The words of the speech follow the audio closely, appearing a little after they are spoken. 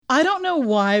I don't know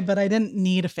why, but I didn't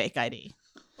need a fake ID.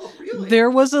 Oh, really? There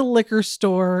was a liquor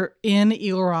store in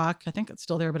Eagle Rock. I think it's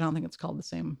still there, but I don't think it's called the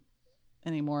same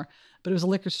anymore. But it was a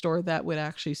liquor store that would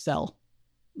actually sell.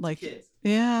 Like, Kids.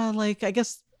 yeah, like I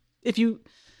guess a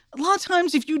lot of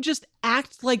times if you just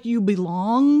act like you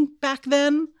belong back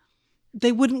then,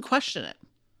 they wouldn't question it.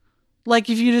 Like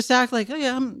if you just act like, oh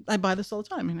yeah, I buy this all the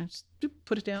time, and I just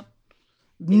put it down.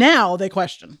 Now they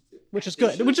question, which is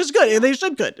good. Which is good. They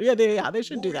should good. Yeah, they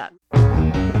should do that.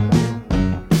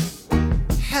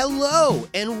 Hello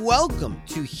and welcome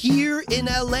to Here in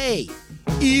LA,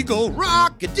 Eagle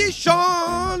Rock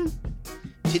Edition.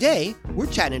 Today, we're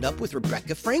chatting it up with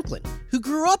Rebecca Franklin, who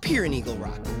grew up here in Eagle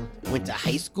Rock, went to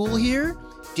high school here,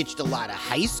 ditched a lot of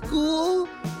high school,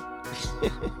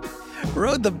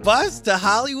 rode the bus to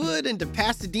Hollywood and to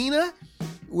Pasadena,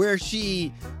 where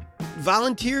she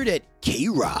volunteered at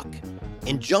K-Rock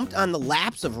and jumped on the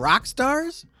laps of rock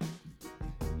stars.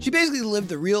 She basically lived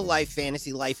the real-life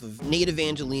fantasy life of native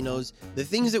Angelenos, the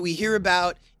things that we hear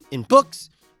about in books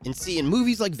and see in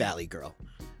movies like Valley Girl.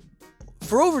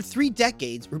 For over 3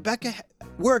 decades, Rebecca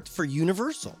worked for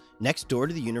Universal, next door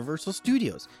to the Universal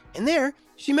Studios, and there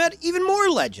she met even more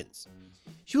legends.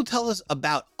 She will tell us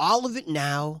about all of it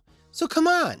now, so come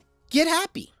on, get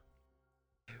happy.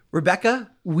 Rebecca,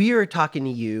 we are talking to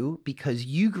you because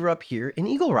you grew up here in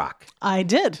Eagle Rock. I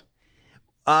did.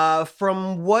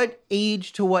 From what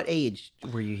age to what age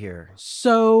were you here?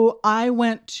 So I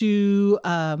went to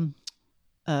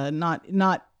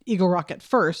not Eagle Rock at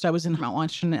first. I was in Mount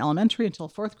Washington Elementary until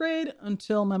 4th grade,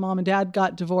 until my mom and dad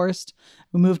got divorced.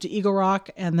 We moved to Eagle Rock,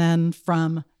 and then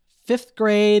from 5th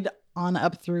grade on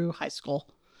up through high school.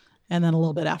 And then a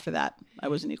little bit after that, I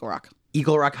was in Eagle Rock.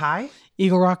 Eagle Rock High?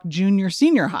 Eagle Rock Junior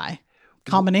Senior High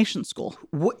combination school.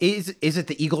 What is it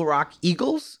the Eagle Rock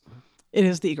Eagles? It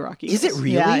is the Eagle Rock Eagles. Is it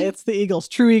really? Yeah, it's the Eagles.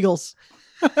 True Eagles.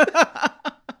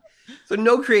 So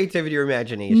no creativity or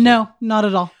imagination? No, not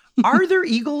at all. Are there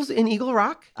eagles in Eagle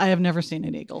Rock? I have never seen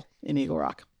an eagle in Eagle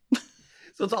Rock.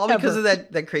 So it's all because of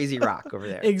that crazy rock over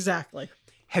there. Exactly.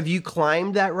 Have you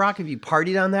climbed that rock? Have you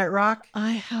partied on that rock?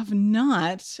 I have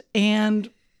not. And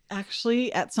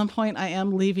actually, at some point, I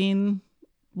am leaving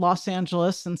Los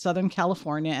Angeles and Southern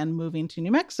California and moving to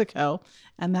New Mexico.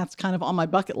 And that's kind of on my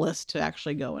bucket list to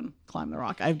actually go and climb the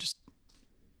rock. I've just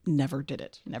never did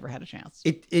it. Never had a chance.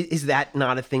 Is that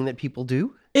not a thing that people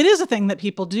do? It is a thing that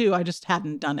people do. I just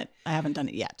hadn't done it. I haven't done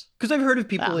it yet. Because I've heard of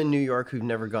people in New York who've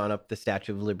never gone up the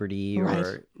Statue of Liberty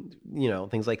or,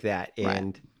 things like that.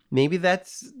 And maybe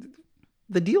that's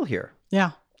the deal here.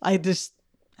 Yeah. I just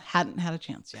hadn't had a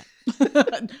chance yet.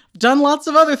 Done lots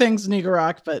of other things in Eagle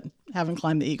Rock, but haven't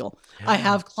climbed the Eagle. Yeah. I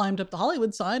have climbed up the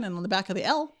Hollywood sign and on the back of the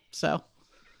L. So.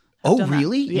 Oh,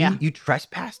 really? Yeah. You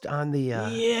trespassed on the...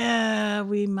 Yeah,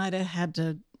 we might have had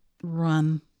to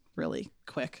run really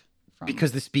quick.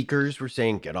 Because the speakers were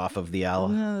saying, get off of the L.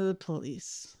 The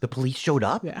police. The police showed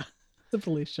up? Yeah, the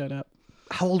police showed up.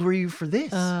 How old were you for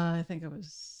this? I think I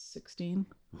was 16.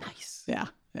 Nice. Yeah.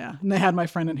 And they had my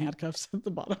friend in handcuffs at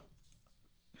the bottom.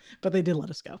 But they did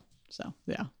let us go. So,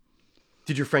 yeah.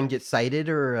 Did your friend get cited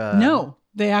or? No,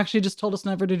 they actually just told us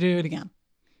never to do it again.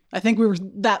 I think we were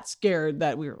that scared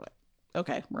that we were like,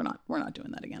 okay, we're not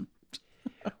doing that again.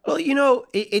 Well,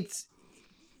 it's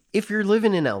if you're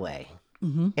living in LA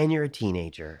and you're a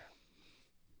teenager,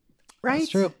 right?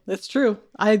 It's true.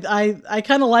 I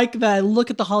kind of like that. I look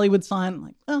at the Hollywood sign, I'm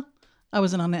like, oh, I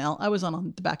wasn't on the L. I was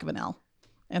on the back of an L,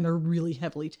 and they're really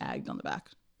heavily tagged on the back.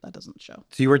 That doesn't show.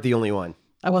 So you weren't the only one.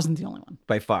 I wasn't the only one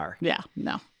by far. Yeah,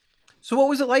 no. So what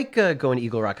was it like going to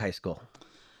Eagle Rock High School?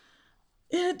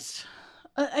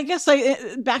 I guess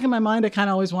back in my mind, I kind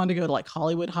of always wanted to go to like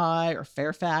Hollywood High or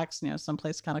Fairfax,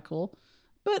 someplace kind of cool.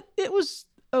 But it was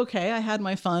okay. I had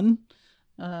my fun,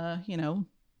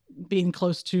 being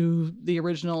close to the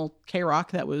original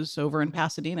K-Rock that was over in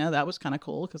Pasadena. That was kind of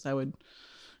cool because I would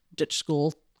ditch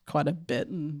school quite a bit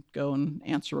and go and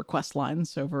answer request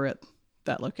lines over at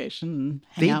that location and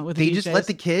hang out with the DJs. They just let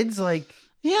the kids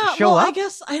show up? I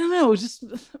guess, I don't know. Just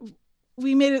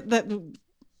we made it that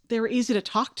they were easy to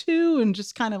talk to and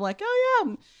just kind of like, oh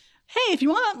yeah, hey, if you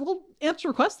want, we'll answer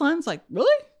request lines. Like,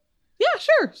 really? Yeah,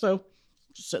 sure. So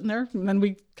just sitting there, and then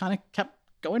we kind of kept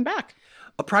going back.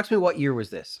 Approximately what year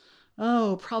was this?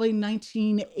 Oh, probably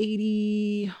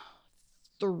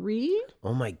 1983.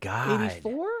 Oh my God.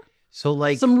 84?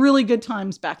 So some really good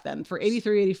times back then. For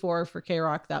 83, 84 for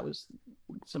K-Rock, that was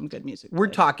some good music. We're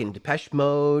played. talking Depeche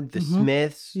Mode, The Mhm.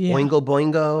 Smiths, Yeah. Oingo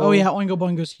Boingo. Oh yeah, Oingo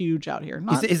Boingo's huge out here.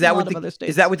 Not Is a that lot what of the other states.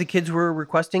 is that what the kids were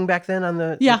requesting back then on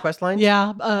the Yeah. request line?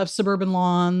 Yeah, Suburban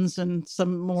Lawns and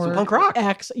some more Some punk rock.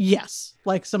 Yes,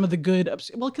 like some of the good.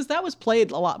 Well, because that was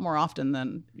played a lot more often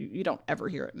than you don't ever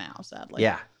hear it now. Sadly.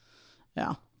 Yeah.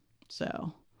 Yeah.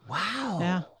 So Wow.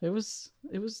 yeah, it was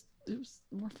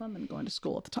more fun than going to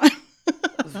school at the time.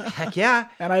 Heck yeah.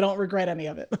 And I don't regret any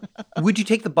of it. Would you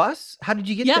take the bus? How did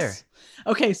you get there?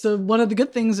 Okay, so one of the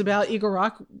good things about Eagle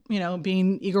Rock,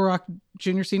 being Eagle Rock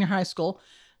Junior Senior High School,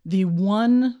 the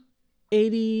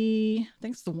 180, I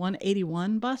think it's the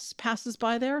 181 bus passes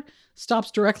by there,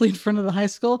 stops directly in front of the high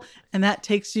school, and that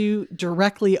takes you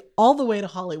directly all the way to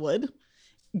Hollywood.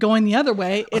 Going the other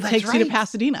way, it that's takes you to right.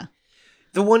 Pasadena.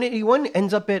 The 181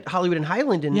 ends up at Hollywood and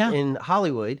Highland in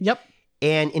Hollywood. Yep.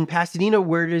 And in Pasadena,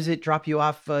 where does it drop you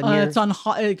off near?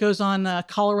 It goes on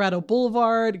Colorado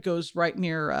Boulevard. It goes right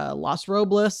near Los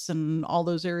Robles and all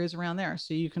those areas around there.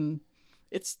 So you can,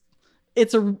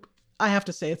 I have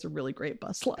to say, it's a really great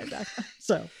bus ride back there.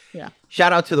 So yeah.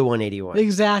 Shout out to the 181.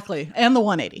 Exactly. And the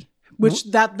 180,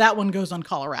 which that one goes on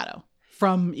Colorado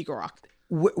from Eagle Rock.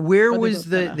 Where was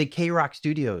the K-Rock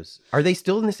Studios? Are they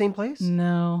still in the same place?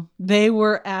 No, they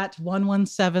were at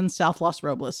 117 South Los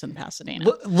Robles in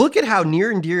Pasadena. Look at how near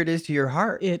and dear it is to your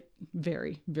heart. It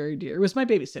very, very dear. It was my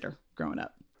babysitter growing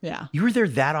up. Yeah. You were there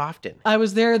that often? I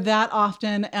was there that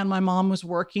often, and my mom was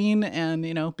working and,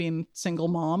 being single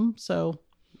mom. So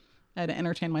I had to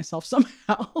entertain myself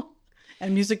somehow.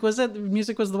 And music was it.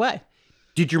 Music was the way.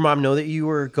 Did your mom know that you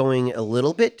were going a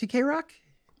little bit to K-Rock?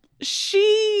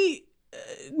 She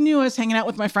knew I was hanging out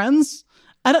with my friends.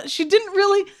 She didn't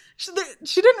really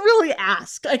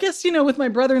ask. I guess, with my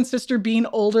brother and sister being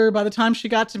older, by the time she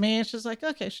got to me, she's like,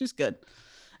 okay, she's good.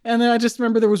 And then I just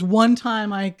remember there was one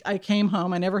time I came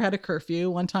home. I never had a curfew.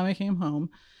 One time I came home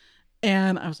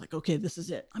and I was like, okay, this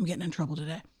is it. I'm getting in trouble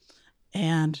today.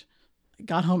 And I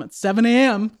got home at 7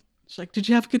 a.m. She's like, did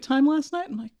you have a good time last night?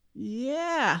 I'm like,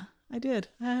 yeah, I did.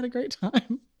 I had a great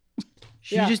time.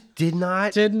 She just did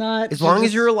not. As long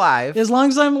as you're alive. As long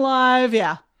as I'm alive,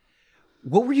 yeah.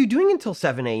 What were you doing until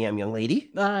 7 a.m., young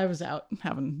lady? I was out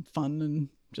having fun and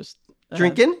just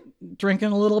drinking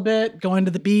a little bit, going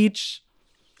to the beach.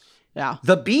 Yeah.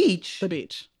 The beach?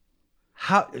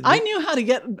 I knew how to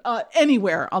get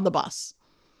anywhere on the bus.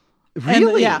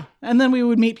 Really? And, and then we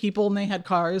would meet people and they had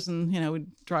cars and, we'd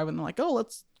drive and they're like, oh,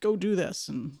 let's go do this.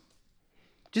 And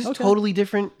just totally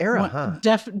different era, huh?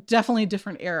 Definitely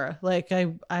different era. Like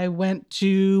I went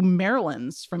to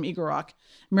Maryland's from Eagle Rock.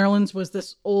 Maryland's was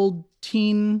this old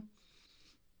teen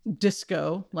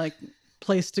disco, like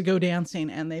place to go dancing.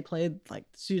 And they played like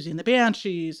Susie and the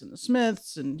Banshees and the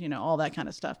Smiths and, all that kind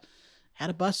of stuff. Had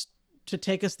a bus to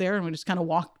take us there. And we just kind of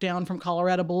walked down from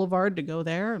Colorado Boulevard to go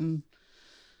there. And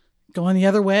going the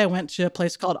other way, I went to a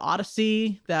place called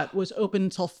Odyssey that was open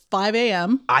until 5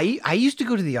 a.m. I used to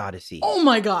go to the Odyssey. Oh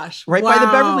my gosh. Right by the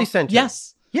Beverly Center.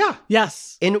 Yes. Yeah.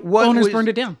 Yes. And owners burned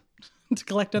it down to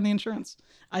collect on the insurance.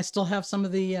 I still have some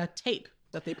of the tape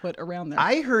that they put around there.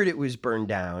 I heard it was burned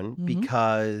down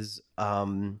because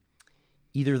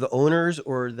either the owners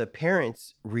or the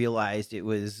parents realized it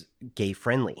was gay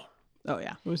friendly. Oh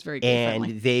yeah, it was very gay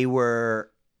friendly. And they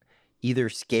were either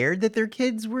scared that their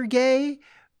kids were gay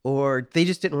or they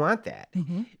just didn't want that.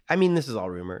 Mm-hmm. I mean, this is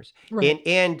all rumors. Right.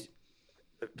 And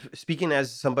speaking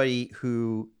as somebody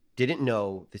who didn't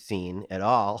know the scene at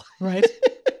all. Right.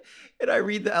 And I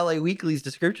read the LA Weekly's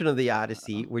description of the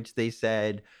Odyssey, which they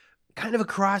said kind of a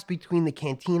cross between the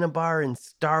Cantina Bar and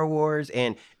Star Wars.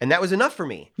 And that was enough for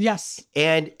me. Yes.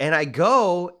 And I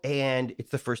go and it's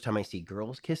the first time I see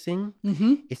girls kissing.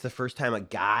 Mm-hmm. It's the first time a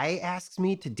guy asks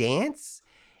me to dance.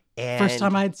 And first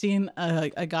time I'd seen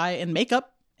a guy in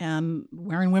makeup and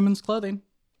wearing women's clothing.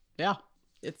 Yeah.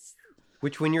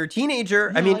 Which when you're a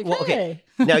teenager, I mean, okay.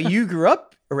 Now you grew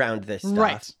up around this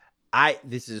stuff. Right.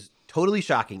 This is totally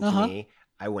shocking to me.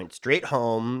 I went straight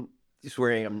home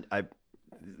swearing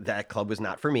that club was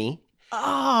not for me.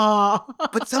 Oh.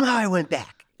 But somehow I went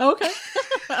back. Okay.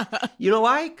 You know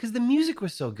why? Because the music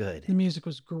was so good. The music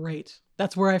was great.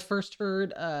 That's where I first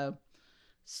heard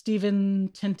Stephen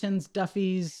Tintin's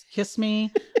Duffy's Kiss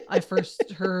Me. I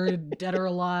first heard Dead or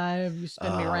Alive, You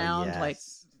Spin Me Around. Yes. Like,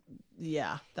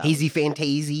 yeah. Hazy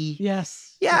Fantasy.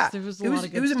 Yes. Yeah. There was a lot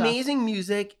of good it was stuff. amazing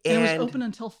music. And it was open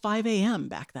until 5 a.m.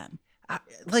 back then.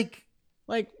 Like,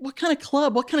 what kind of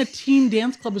club, what kind of teen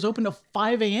dance club was open till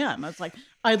 5 a.m.? It's like,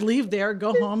 I'd leave there,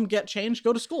 go home, get changed,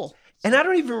 go to school. And I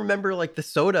don't even remember like the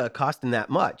soda costing that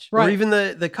much. Right. Or even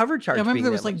the cover charge. I remember being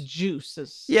there was that like much. juice.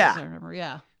 As Yeah. I remember.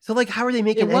 Yeah. So like, how are they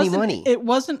making any wasn't money? it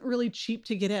wasn't really cheap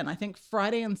to get in. I think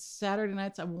Friday and Saturday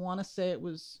nights, I want to say it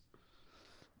was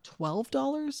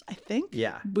 $12, I think.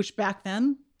 Yeah. Which back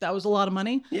then, that was a lot of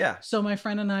money. Yeah. So my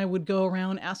friend and I would go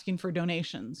around asking for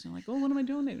donations. And like, oh, what am I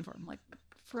donating for? I'm like,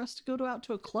 for us to go out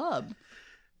to a club.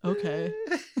 Okay.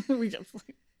 We just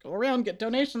go around, get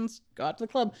donations, go out to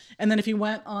the club. And then if you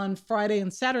went on Friday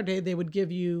and Saturday, they would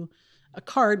give you a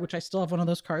card, which I still have one of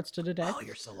those cards to today. Oh,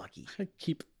 you're so lucky. I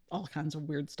keep all kinds of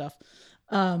weird stuff.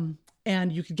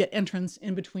 And you could get entrance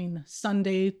in between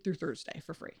Sunday through Thursday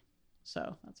for free.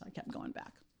 So that's how I kept going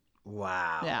back.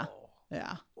 Wow. Yeah.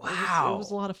 Yeah. Wow. It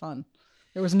was a lot of fun.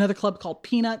 There was another club called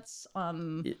Peanuts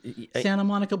on I- Santa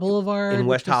Monica Boulevard. in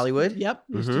West which was- Hollywood? Yep.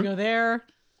 Used to Mhm. go there.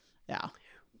 Yeah.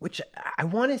 Which I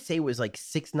want to say was like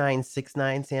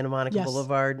 6969 Santa Monica Yes.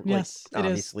 Boulevard. Like, Yes, it is.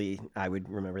 obviously, I would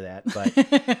remember that.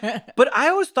 But I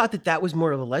always thought that was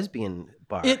more of a lesbian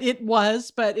bar. it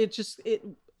was, but it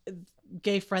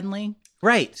gay friendly.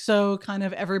 Right. So kind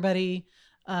of everybody,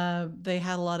 they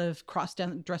had a lot of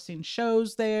cross-dressing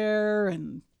shows there,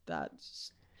 and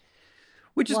that's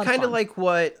Which is a lot of kind of fun. like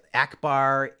what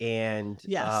Akbar and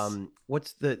Yes.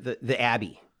 what's the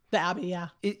Abbey. the Abbey. Yeah.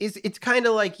 It's kind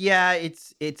of like, yeah,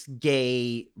 it's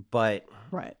gay, but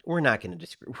Right. we're not going to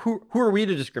discriminate. Who are we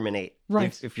to discriminate?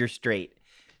 Right. If you're straight,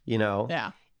 you know?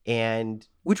 Yeah. And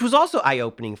which was also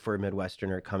eye-opening for a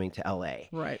Midwesterner coming to LA,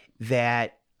 Right.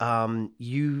 that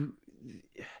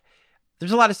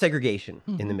there's a lot of segregation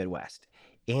in the Mhm. Midwest.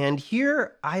 And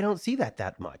here I don't see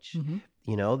that much. Hmm.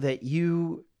 You know, that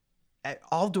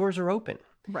all doors are open,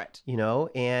 Right. you know,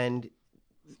 and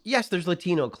yes, there's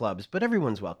Latino clubs, but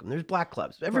everyone's welcome. There's Black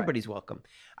clubs, everybody's welcome.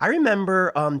 I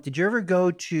remember, did you ever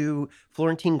go to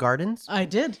Florentine Gardens? I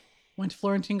did. Went to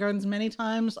Florentine Gardens many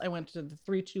times. I went to the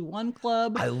 321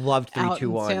 Club. I loved out in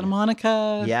 321. Santa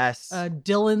Monica. Yes.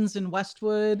 Dylan's in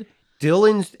Westwood.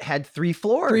 Dylan's had 3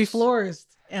 floors. 3 floors.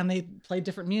 And they played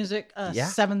different music. Yeah.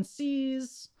 7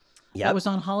 Seas. Yep. That was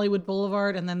on Hollywood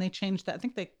Boulevard. And then they changed that. I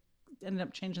think they ended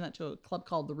up changing that to a club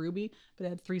called the Ruby. But it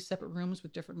had 3 separate rooms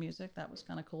with different music. That was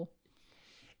kind of cool.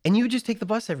 And you would just take the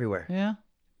bus everywhere. Yeah.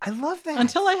 I love that.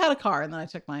 Until I had a car. And then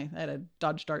I had a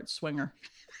Dodge Dart Swinger.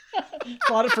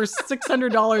 Bought it for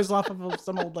 $600 off of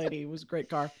some old lady. It was a great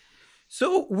car.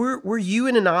 So were you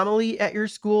an anomaly at your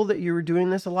school that you were doing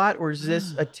this a lot, or is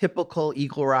this a typical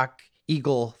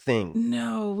Eagle thing?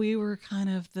 No, we were kind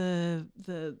of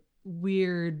the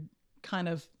weird kind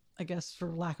of, I guess, for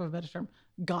lack of a better term,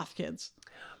 goth kids.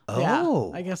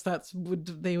 Oh, Yeah, I guess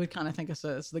they would kind of think of us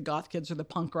as the goth kids or the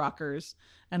punk rockers,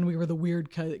 and we were the weird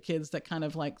kids that kind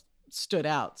of like stood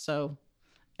out. So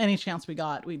any chance we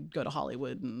got, we'd go to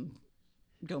Hollywood and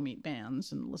go meet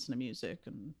bands and listen to music,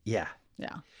 and yeah.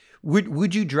 yeah.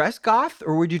 Would you dress goth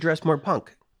or would you dress more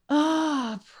punk?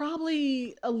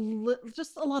 Probably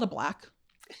just a lot of black.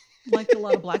 Liked a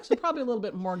lot of black, so probably a little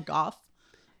bit more goth.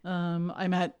 I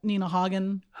met Nina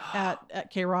Hagen at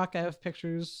K-Rock. I have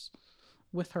pictures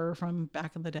with her from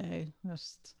back in the day.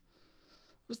 Just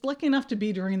was lucky enough to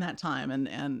be during that time,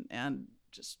 and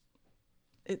just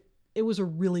it was a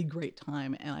really great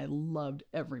time, and I loved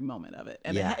every moment of it.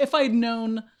 And Yeah. if I'd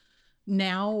known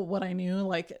now what I knew,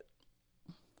 like,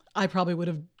 I probably would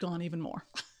have gone even more.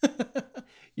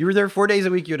 You were there 4 days a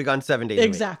week. You would have gone 7 days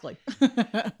Exactly. a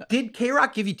week. Did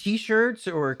K-Rock give you T-shirts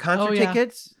or concert Oh, yeah.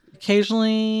 tickets?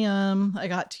 Occasionally, I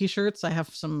got T-shirts. I have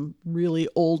some really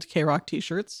old K-Rock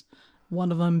T-shirts.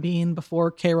 One of them being before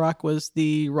K-Rock was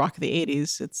the Rock of the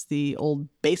 80s. It's the old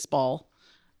baseball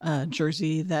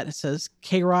jersey that says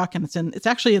K-Rock, and it's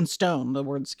actually in stone, the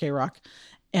words K-Rock.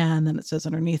 And then it says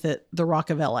underneath it, the Rock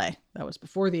of LA. That was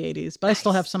before the 80s, but I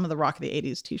still have some of the Rock of the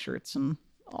 80s T-shirts and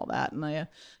all that. And I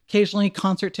occasionally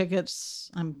concert tickets.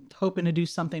 I'm hoping to do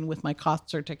something with my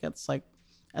concert tickets, like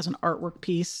as an artwork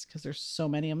piece, because there's so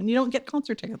many of them, and you don't get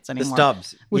concert tickets The anymore.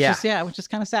 stubs. Which yeah. which is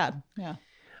kind of sad. Yeah.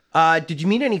 Did you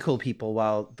meet any cool people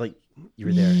while you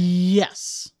were there?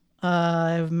 Yes.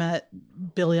 I've met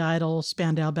Billy Idol,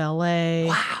 Spandau Ballet.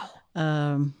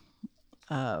 Wow.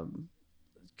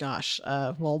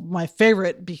 Well, my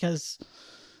favorite, because,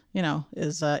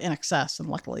 is In Excess, and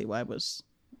luckily I was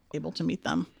able to meet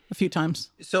them a few times.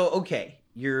 So, okay,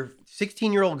 you're a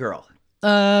 16-year-old girl.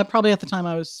 Probably at the time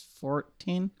I was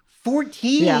 14.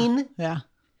 14? Yeah.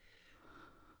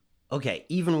 Okay,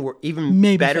 even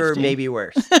Maybe better, 15. maybe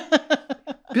worse.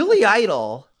 Billy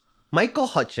Idol, Michael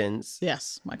Hutchins,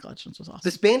 Yes, Michael Hutchins was awesome.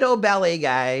 the Spandau Ballet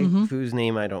guy, Mhm. whose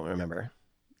name I don't remember.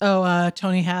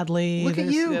 Tony Hadley. Look at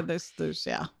you. Yeah, there's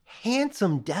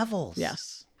Handsome devils.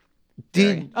 yes.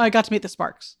 Did I got to meet the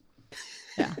Sparks.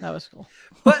 Yeah, that was cool.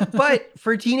 but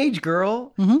for a teenage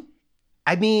girl, Mhm.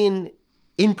 I mean,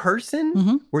 In person?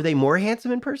 Mhm. Were they more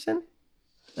handsome in person?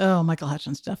 Oh, Michael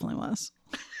Hutchins definitely was.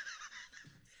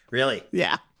 Really?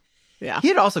 Yeah. Yeah. He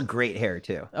had also great hair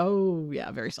too. Oh,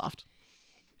 yeah. Very soft.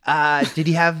 Did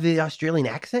he have the Australian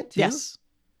accent too? Yes.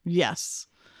 Yes.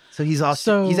 So he's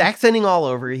So- he's accenting all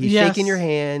over. He's Yes. shaking your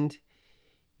hand.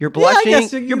 You're Yeah, I blushing.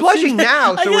 guess you You're could blushing say-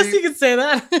 now. I So guess you could say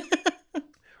that.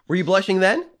 were you blushing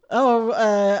then?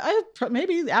 Oh,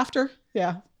 maybe after.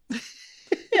 Yeah.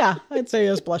 Yeah, I'd say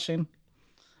I was blushing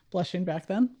back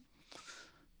then.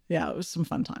 Yeah, it was some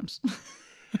fun times.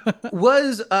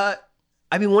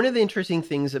 One of the interesting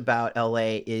things about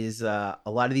LA is a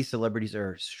lot of these celebrities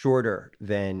are shorter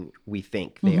than we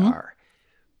think they Mhm. are.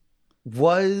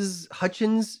 Was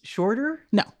Hutchins shorter?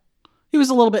 No, he was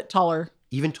a little bit taller.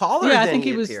 Even taller Yeah, than I think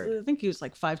he appeared? was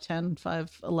like 5'10",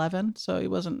 5'11", so he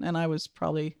wasn't, and I was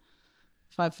probably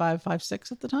 5'5",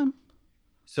 5'6" at the time.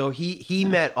 So he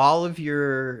met all of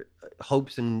your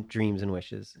hopes and dreams and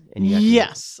wishes. And you got to meet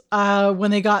Yes.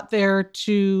 When they got there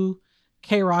to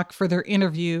K-Rock for their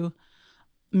interview,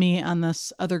 me and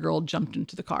this other girl jumped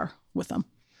into the car with them.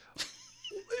 him.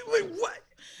 Wait, what?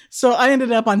 So I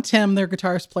ended up on Tim, their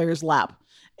guitarist player's lap.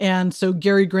 And so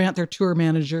Gary Grant, their tour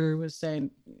manager, was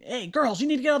saying, "Hey, girls, you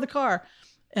need to get out of the car."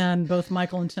 And both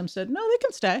Michael and Tim said, "No, they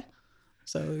can stay."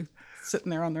 So sitting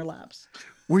there on their laps.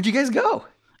 Where'd you guys go?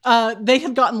 They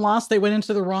had gotten lost. They went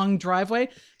into the wrong driveway.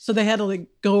 So they had to like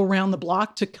go around the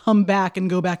block to come back and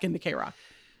go back into K-Rock.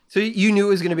 So you knew it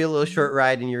was going to be a little short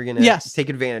ride and you were going to Yes. take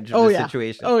advantage of the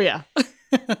situation. Oh, yeah.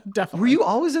 Definitely. Were you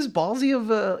always this ballsy of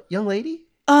a young lady?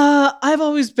 I've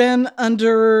always been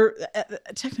under,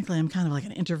 technically I'm kind of like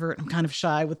an introvert. I'm kind of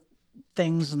shy with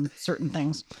things and certain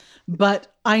things,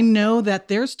 but I know that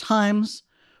there's times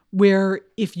where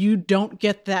if you don't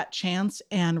get that chance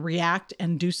and react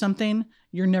and do something,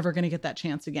 you're never going to get that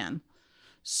chance again.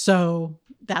 So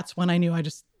that's when I knew I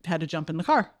just had to jump in the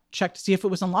car, check to see if it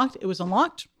was unlocked. It was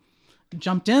unlocked,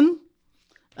 jumped in.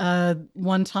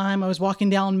 One time I was walking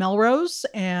down Melrose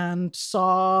and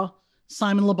saw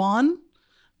Simon Le Bon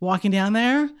walking down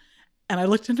there, and I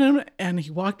looked at him and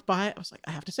he walked by. I was like,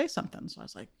 I have to say something. So I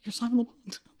was like, "You're Simon Le Bon,"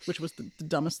 which was the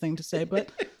dumbest thing to say, but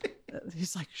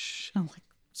he's like, "Shh." I'm like,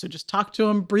 so just talk to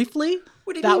him briefly.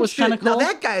 What do you That mean was should? kind of cool. Now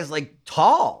that guy's like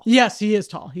tall. Yes, he is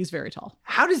tall. He's very tall.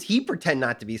 How does he pretend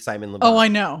not to be Simon Le Bon? Oh, I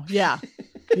know. Yeah.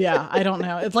 Yeah. I don't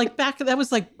know. It's like that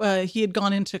was like he had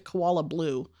gone into Koala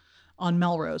Blue on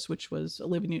Melrose, which was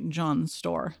Olivia Newton-John's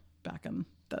store back in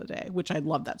the day, which I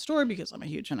love that store because I'm a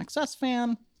huge NXS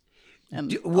fan.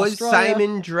 And Was Australia.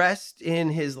 Simon dressed in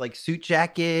his like suit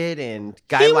jacket and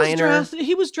guy liner?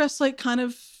 He was dressed like kind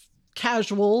of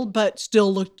casual, but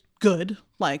still looked good.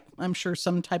 Like I'm sure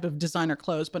some type of designer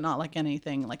clothes, but not like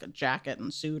anything like a jacket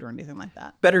and suit or anything like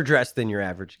that. Better dressed than your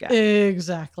average guy.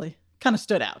 Exactly. Kind of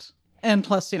stood out. And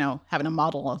plus, having a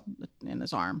model in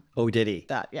his arm. Oh, did he?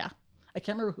 That, yeah. I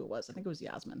can't remember who it was. I think it was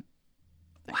Yasmin.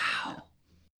 Wow.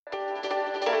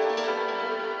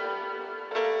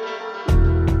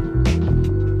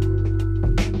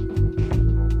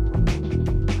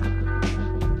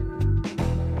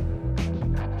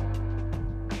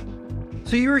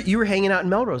 So you were hanging out in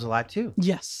Melrose a lot too,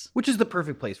 Yes, which is the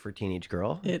perfect place for a teenage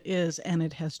girl. it is. And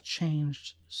it has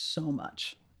changed so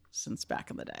much since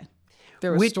back in the day.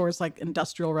 There were Which- stores like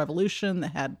Industrial Revolution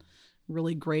that had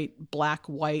really great black,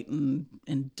 white, and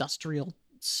industrial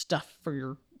stuff for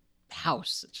your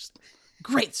house. It's just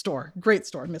great store. Great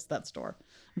store. Missed that store.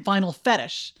 Vinyl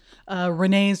Fetish.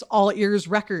 Renee's All Ears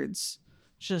Records.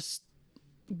 Just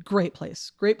great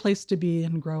place. Great place to be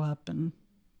and grow up and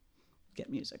get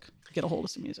music. Get a hold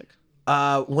of some music.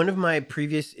 One of my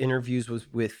previous interviews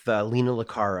was with Lena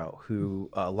Licaro, who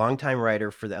a longtime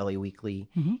writer for the LA Weekly.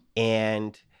 Mhm.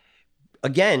 And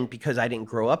again, because I didn't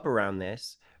grow up around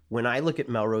this, when I look at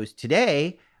Melrose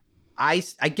today, I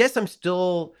guess I'm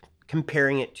still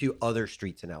comparing it to other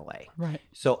streets in LA. Right.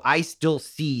 So I still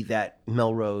see that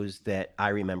Melrose that I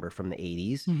remember from the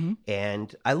 80s, Mm-hmm.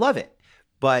 and I love it.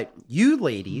 But you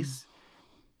ladies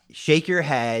shake your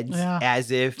heads Yeah.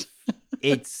 as if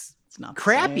it's It's not the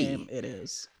Crappy. same. It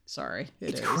is. Sorry.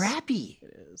 it's is. crappy.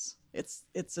 It is. It's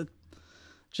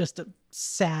just a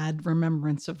sad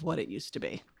remembrance of what it used to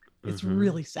be. It's Mhm.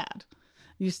 really sad.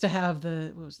 You used to have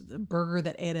the burger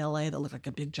that ate LA that looked like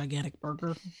a big gigantic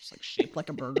burger. It's like shaped like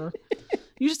a burger.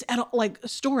 You just had like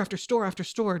store after store after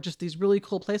store, just these really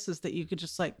cool places that you could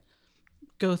just like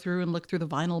go through and look through the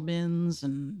vinyl bins,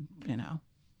 and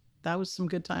that was some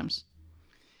good times.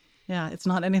 Yeah, it's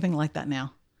not anything like that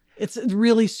now. It's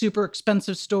really super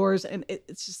expensive stores, and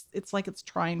it's like it's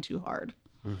trying too hard.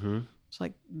 Mm-hmm. It's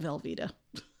like Velveeta.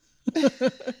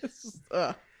 It's just,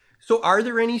 So are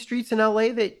there any streets in LA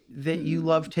that you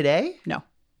love today? No.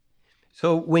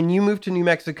 So when you move to New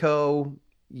Mexico,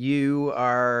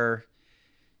 you're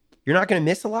not going to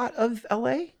miss a lot of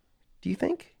LA, do you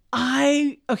think?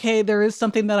 There is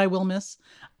something that I will miss.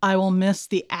 I will miss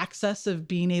the access of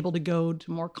being able to go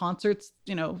to more concerts,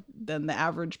 than the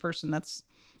average person that's,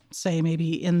 say,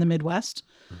 maybe in the Midwest.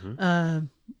 Mm-hmm.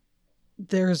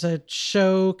 There's a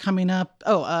show coming up.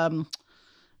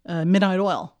 Midnight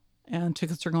Oil, and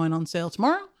tickets are going on sale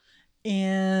tomorrow.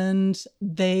 And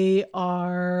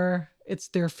it's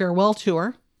their farewell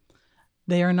tour.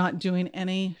 They are not doing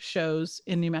any shows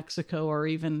in New Mexico or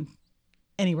even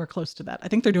anywhere close to that. I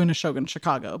think they're doing a show in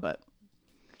Chicago, but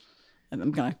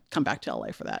I'm going to come back to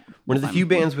LA for that. One of the few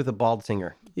bands with a bald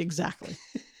singer. Exactly.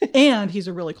 And he's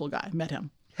a really cool guy. Met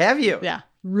him. Have you? Yeah.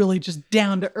 Really just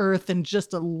down to earth and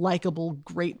just a likable,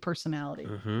 great personality.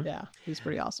 Mm-hmm. Yeah. He's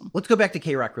pretty awesome. Let's go back to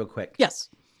K-Rock real quick. Yes.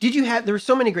 There were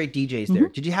so many great DJs there.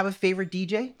 Mm-hmm. Did you have a favorite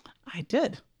DJ? I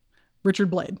did.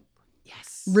 Richard Blade.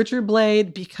 Yes. Richard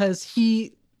Blade, because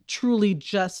he truly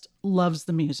just loves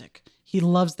the music. He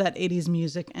loves that 80s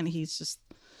music, and he's just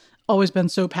always been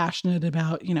so passionate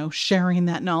about, sharing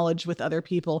that knowledge with other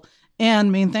people.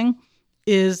 And main thing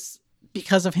is,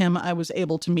 because of him, I was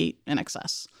able to meet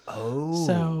INXS. Oh.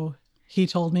 So he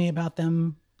told me about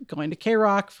them going to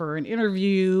K-Rock for an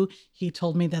interview. He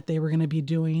told me that they were going to be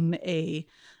doing a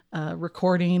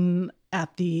recording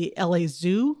at the LA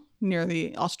Zoo near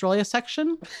the Australia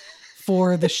section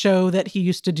for the show that he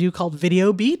used to do called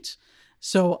Video Beat.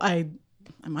 So I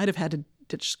might have had to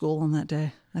ditch school on that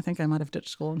day. I think I might have ditched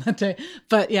school on that day.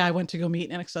 But yeah, I went to go meet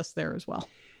INXS there as well.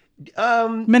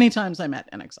 Many times I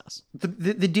met INXS.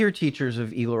 The dear teachers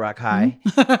of Eagle Rock High,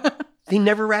 they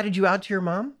never ratted you out to your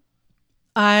mom?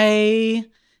 They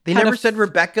never said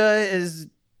Rebecca is...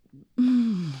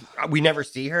 We never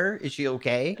see her. Is she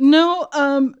okay?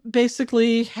 No,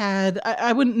 basically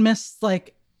I wouldn't miss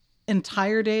like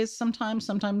entire days sometimes.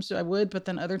 Sometimes I would, but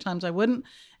then other times I wouldn't.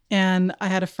 And I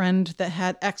had a friend that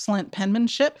had excellent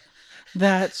penmanship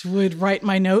that would write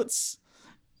my notes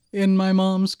in my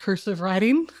mom's cursive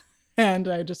writing. And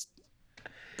I just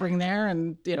bring there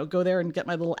and, go there and get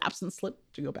my little absence slip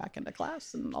to go back into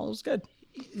class, and all was good.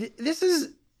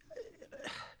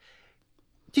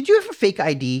 Did you have a fake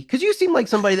ID? Because you seem like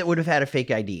somebody that would have had a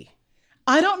fake ID.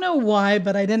 I don't know why,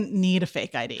 but I didn't need a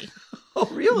fake ID. Oh,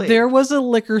 really? There was a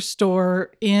liquor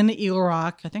store in Eagle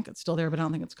Rock. I think it's still there, but I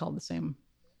don't think it's called the same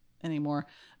anymore.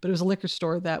 But it was a liquor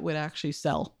store that would actually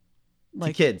sell.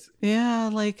 Like to kids. Yeah,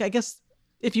 like I guess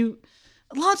a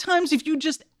lot of times if you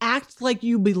just act like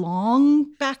you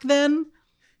belong back then,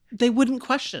 they wouldn't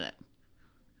question it.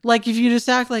 Like if you just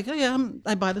act like, oh yeah,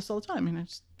 I buy this all the time, and I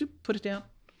just put it down.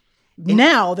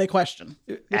 Now they question,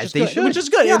 as they should, which is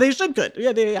good. Yeah, they should. Good.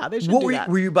 Yeah, they should. What do that.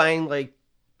 Were you buying? Like,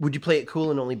 would you play it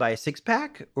cool and only buy a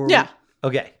 6-pack? Or yeah.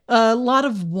 Okay. A lot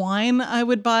of wine I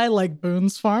would buy, like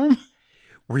Boone's Farm.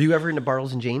 Were you ever into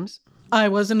Bartles and James? I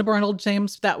was into Bartles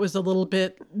James. That was a little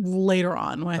bit later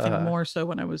on. I think more so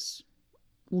when I was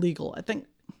legal. I think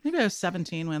maybe I was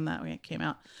 17 when that came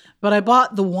out. But I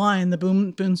bought the wine, the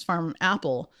Boone's Farm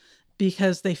apple,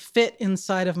 because they fit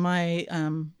inside of my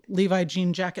Levi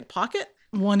jean jacket pocket,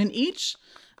 one in each.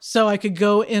 So I could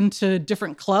go into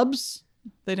different clubs.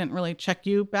 They didn't really check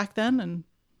you back then, and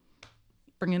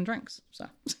bring in drinks. So,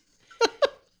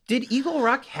 Did Eagle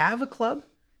Rock have a club?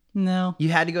 No. You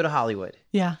had to go to Hollywood.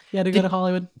 Yeah, you had to go to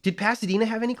Hollywood. Did Pasadena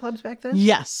have any clubs back then?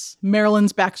 Yes.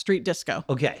 Maryland's Backstreet Disco.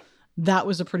 Okay. That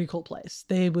was a pretty cool place.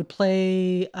 They would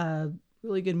play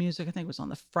really good music. I think it was on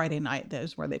the Friday night. That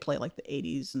was where they play like the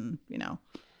 80s and,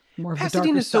 more of the darker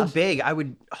Pasadena's so stuff. big. I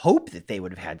would hope that they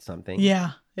would have had something.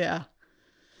 Yeah. Yeah.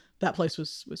 That place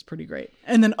was pretty great.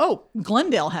 And then,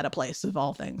 Glendale had a place of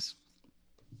all things.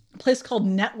 A place called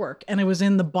Network. And it was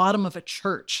in the bottom of a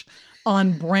church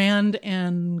on Brand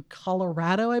and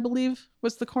Colorado, I believe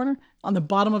was the corner. On the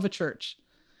bottom of a church.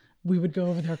 We would go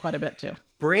over there quite a bit too.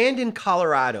 Brandon,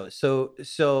 Colorado.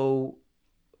 So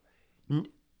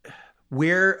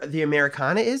where the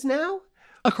Americana is now?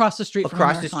 Across the street from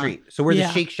Across the Americana. street. So where the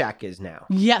Shake Shack is now.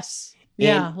 Yes.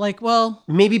 Yeah. And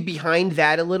maybe behind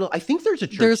that a little. I think there's a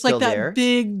church there's like still that there.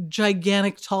 big,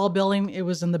 gigantic, tall building. It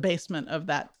was in the basement of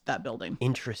that building.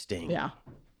 Interesting. Yeah.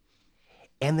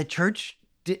 And the church,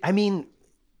 did it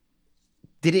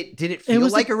feel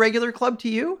like a regular club to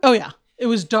you? Oh yeah. It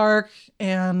was dark,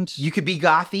 and you could be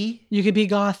gothy. You could be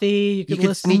gothy. You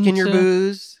could sneak in your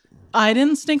booze. I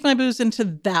didn't sneak my booze into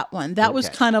that one. That was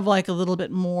kind of like a little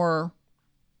bit more,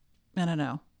 I don't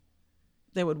know.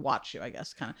 They would watch you, I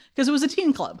guess, kind of. Because it was a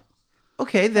teen club.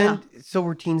 Okay, then, so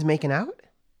were teens making out?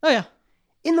 Oh, yeah.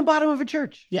 In the bottom of a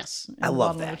church? Yes. I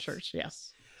love that. Of a church,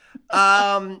 yes.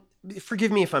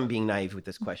 Forgive me if I'm being naive with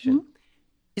this question.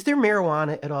 Is there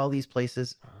marijuana at all these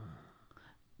places?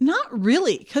 Not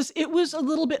really, because it was a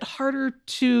little bit harder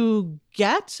to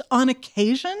get on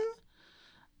occasion.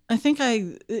 I think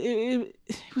it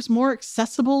was more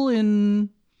accessible in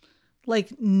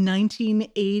like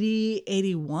 1980,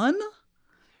 81.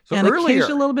 So and earlier.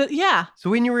 occasionally a little bit, yeah. So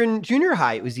when you were in junior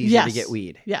high, it was easier to get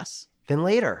weed Yes. than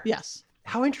later. Yes.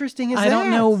 How interesting is that? I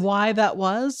don't know why that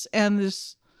was. And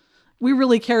we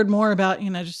really cared more about,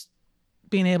 just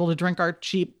being able to drink our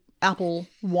cheap apple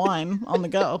wine on the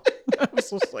go. It was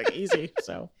just like easy.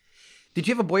 So, did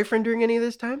you have a boyfriend during any of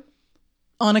this time?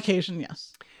 On occasion,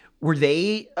 yes. Were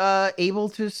they able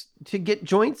to get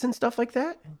joints and stuff like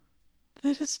that?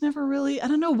 They just never really. I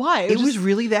don't know why. It was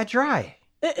really that dry.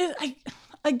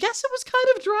 I guess it was kind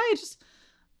of dry.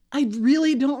 I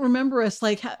really don't remember us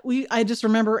like I just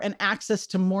remember an access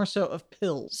to more so of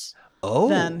pills. Oh,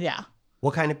 then yeah.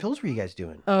 What kind of pills were you guys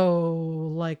doing?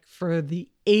 Oh, like for the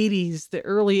 80s, the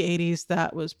early 80s,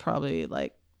 that was probably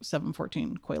like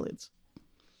 714 Quaaludes.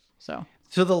 So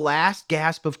the last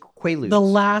gasp of Quaaludes. The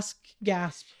last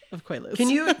gasp of Quaaludes.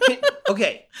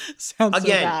 Okay. Sounds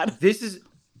Again, so bad. This is,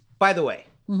 by the way,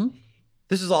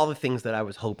 this is all the things that I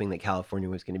was hoping that California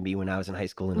was going to be when I was in high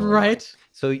school. In Illinois. Right.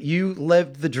 So you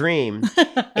lived the dream.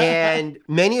 And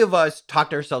many of us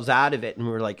talked ourselves out of it. And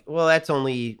we were like, well, that's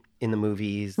only in the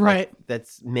movies. Right.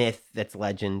 That's myth. That's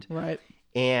legend. Right.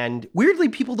 And weirdly,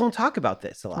 people don't talk about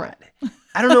this a lot. Right.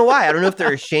 I don't know why. I don't know if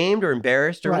they're ashamed or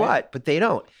embarrassed or what, but they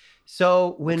don't.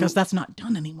 So because that's not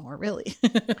done anymore, really.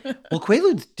 Well,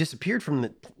 Quaaludes disappeared from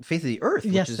the face of the earth,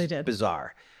 which is they did.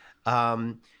 Bizarre.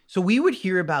 So we would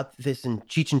hear about this in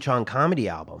Cheech and Chong comedy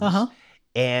albums.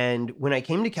 And when I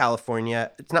came to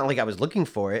California, it's not like I was looking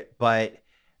for it, but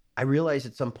I realized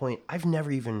at some point I've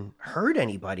never even heard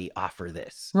anybody offer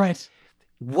this. Right.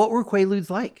 What were Quaaludes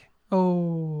like?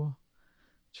 Oh,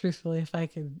 truthfully, if I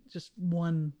could just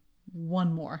one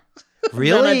more.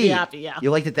 Really? Then I'd be happy, yeah.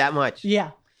 You liked it that much?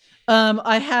 Yeah.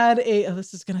 I had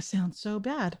this is going to sound so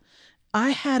bad. I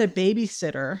had a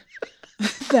babysitter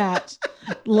that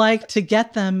liked to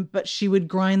get them, but she would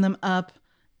grind them up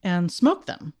and smoke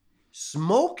them.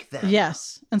 Smoke them?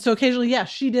 Yes. And so occasionally,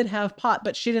 she did have pot,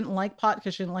 but she didn't like pot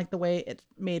because she didn't like the way it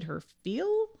made her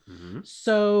feel.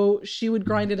 So she would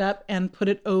grind it up and put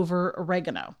it over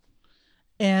oregano.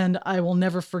 And I will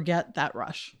never forget that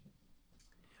rush.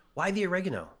 Why the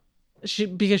oregano?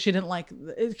 Because she didn't like,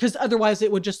 because otherwise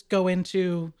it would just go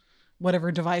into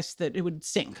whatever device that it would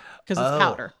sink because it's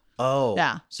powder. Oh.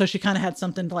 Yeah. So she kind of had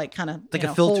something to like kind of like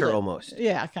a filter almost.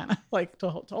 Yeah, kind of like to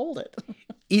hold it.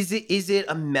 Is it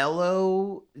a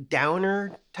mellow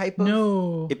downer type of?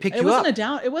 No. It picked you up.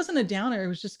 It wasn't a downer. It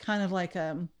was just kind of like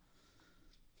I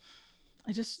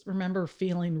just remember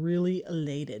feeling really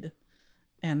elated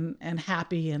and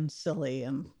happy and silly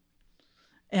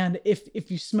and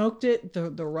if you smoked it,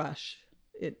 the rush,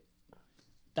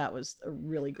 that was a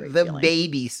really great feeling.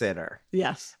 Babysitter.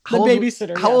 Yes.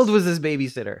 Babysitter. How old was this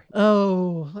babysitter?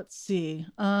 Oh, let's see.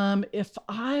 If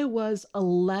I was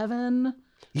 11.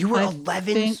 You were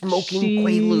 11 smoking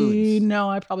Quaaludes. No,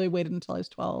 I probably waited until I was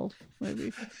 12,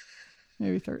 maybe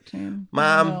 13.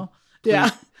 Mom.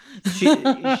 Yeah. She's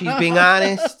being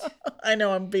honest. I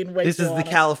know I'm being way This too is the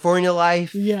honest. California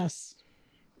life. Yes.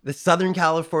 The Southern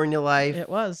California life. It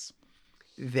was.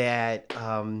 That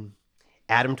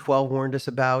Adam 12 warned us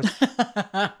about.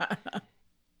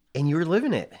 And you were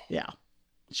living it. Yeah.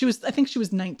 I think she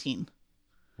was 19.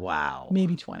 Wow.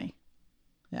 Maybe 20.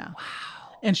 Yeah.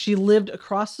 Wow. And she lived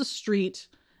across the street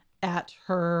at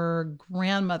her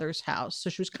grandmother's house. So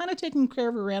she was kind of taking care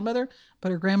of her grandmother,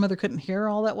 but her grandmother couldn't hear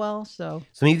all that well. So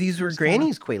maybe these were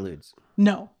Granny's Quaaludes.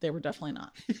 No, they were definitely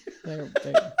not.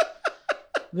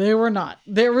 They were not.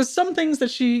 There was some things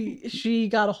that she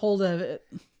got a hold of.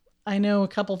 I know a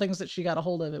couple things that she got a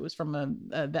hold of. It was from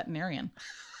a veterinarian.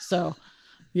 So,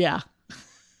 yeah.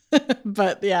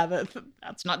 But yeah,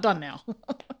 that's not done now.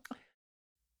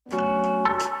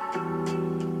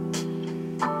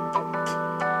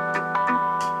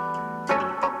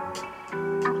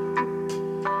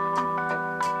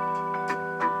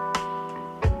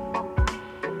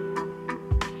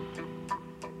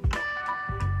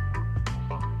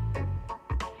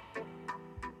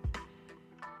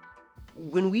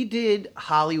 When we did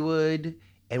Hollywood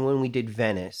and when we did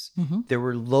Venice, there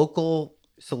were local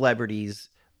celebrities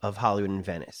of Hollywood and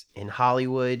Venice. In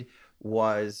Hollywood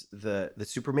was the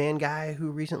Superman guy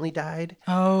who recently died.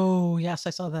 Oh, yes,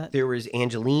 I saw that. There was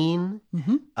Angeline.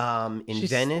 In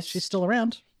Venice. She's still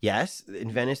around. Yes.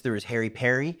 In Venice, there was Harry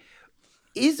Perry.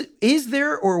 Is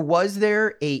there or was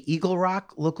there a Eagle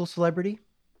Rock local celebrity?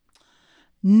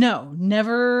 No,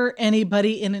 never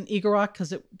anybody in an Eagle Rock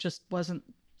because it just wasn't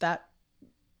that,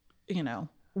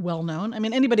 well known. I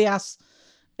mean, anybody asks,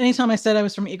 anytime I said I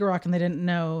was from Eagle Rock and they didn't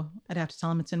know, I'd have to tell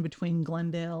them it's in between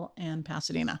Glendale and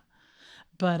Pasadena.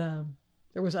 But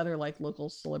there was other like local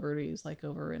celebrities, like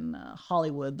over in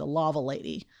Hollywood, the Lava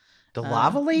Lady. The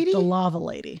Lava Lady? The Lava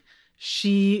Lady.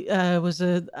 She was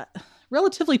a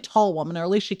relatively tall woman, or at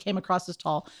least she came across as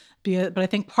tall. But I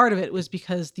think part of it was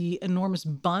because the enormous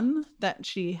bun that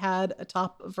she had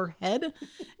atop of her head.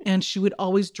 And she would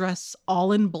always dress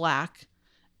all in black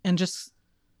and just,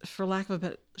 for lack of a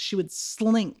better, she would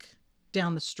slink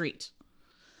down the street.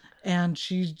 And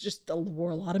she just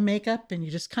wore a lot of makeup, and you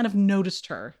just kind of noticed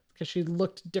her because she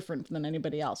looked different than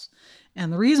anybody else.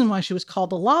 And the reason why she was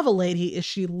called the Lava Lady is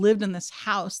she lived in this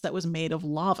house that was made of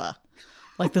lava,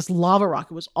 like this lava rock.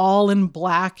 It was all in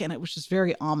black, and it was just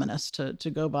very ominous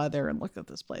to go by there and look at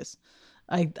this place.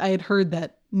 I had heard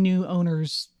that new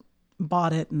owners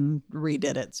bought it and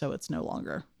redid it, so it's no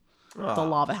longer the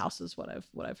lava house is what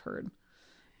I've heard.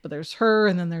 But there's her,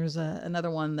 and then there's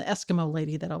another one, the Eskimo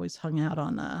lady that always hung out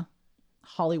on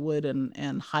Hollywood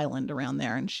and Highland around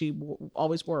there. And she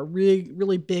always wore a really,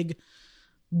 really big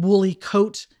woolly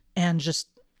coat and just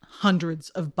hundreds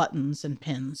of buttons and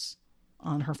pins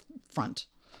on her front.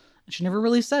 And she never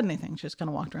really said anything. She just kind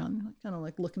of walked around, kind of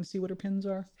like looking to see what her pins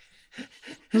are.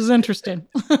 It was interesting.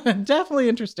 Definitely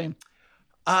interesting.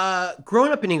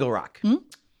 Growing up in Eagle Rock,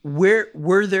 where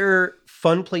were there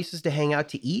fun places to hang out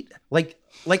to eat? Like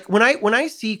when I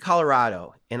see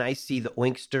Colorado and I see the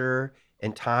Oinkster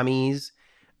and Tommy's,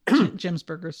 Jim's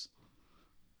Burgers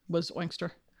was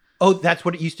Oinkster. Oh, that's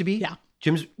what it used to be? Yeah.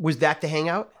 Jim's, was that the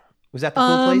hangout? Was that the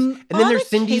cool place? And then there's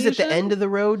Cindy's at the end of the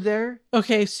road there.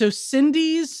 Okay, so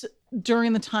Cindy's,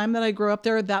 during the time that I grew up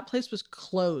there, that place was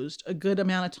closed a good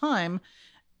amount of time.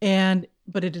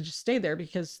 But it had just stayed there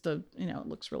because it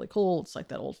looks really cool. It's like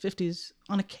that old 50s.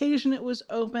 On occasion it was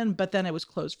open, but then it was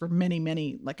closed for many,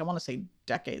 many, like I want to say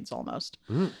decades almost.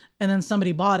 And then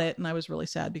somebody bought it, and I was really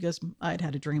sad because I'd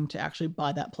had a dream to actually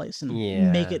buy that place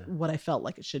and make it what I felt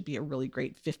like it should be, a really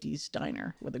great 50s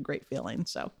diner with a great feeling.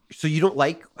 So you don't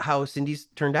like how Cindy's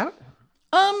turned out?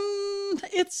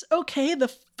 It's okay. The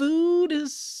food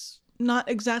is not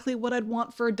exactly what I'd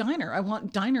want for a diner. I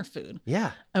want diner food.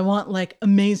 Yeah. I want like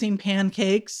amazing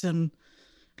pancakes and,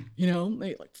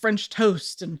 like French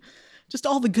toast and just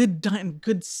all the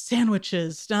good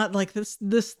sandwiches. Not like this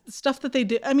stuff that they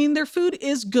do. I mean, their food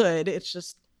is good. It's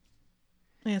just,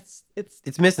 it's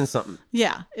missing something.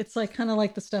 Yeah. It's like kind of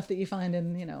like the stuff that you find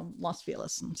in, Los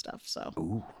Feliz and stuff. So.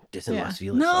 Ooh, dissing Los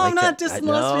Feliz. No, like not dissing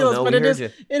Los Feliz, but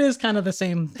it is kind of the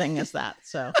same thing as that.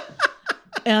 So.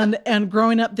 And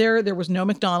growing up there was no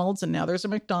McDonald's, and now there's a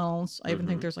McDonald's. I even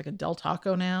think there's like a Del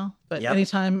Taco now. But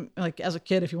anytime, like as a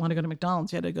kid, if you want to go to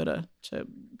McDonald's, you had to go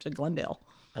to Glendale.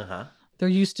 There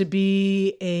used to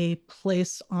be a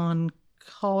place on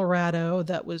Colorado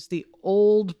that was the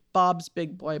old Bob's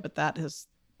Big Boy, but that has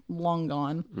long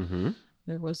gone.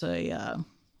 There was a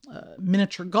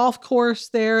miniature golf course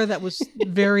there that was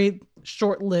very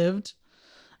short-lived.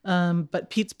 But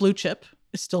Pete's Blue Chip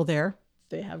is still there.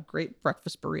 They have great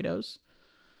breakfast burritos.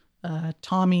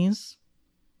 Tommy's,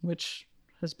 which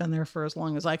has been there for as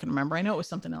long as I can remember. I know it was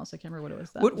something else. I can't remember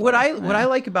what it was. What I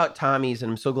like about Tommy's,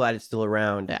 and I'm so glad it's still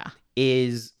around,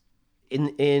 is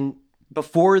in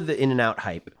before the In-N-Out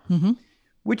hype,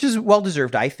 which is well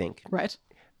deserved, I think. Right.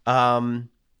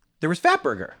 There was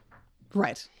Fatburger.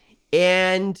 Right.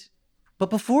 But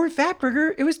before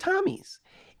Fatburger, it was Tommy's.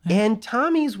 And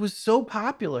Tommy's was so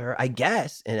popular, I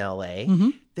guess, in LA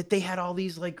that they had all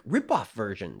these like rip-off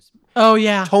versions. Oh,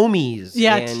 yeah. Tommy's.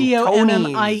 Yeah,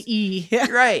 Tommie.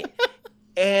 Right.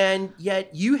 And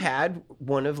yet you had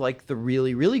one of like the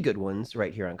really, really good ones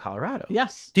right here in Colorado.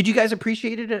 Yes. Did you guys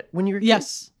appreciate it when you were kids?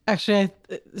 Yes. Actually,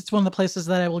 it's one of the places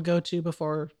that I will go to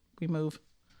before we move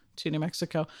to New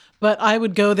Mexico. But I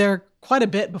would go there quite a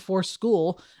bit before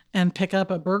school and pick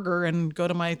up a burger and go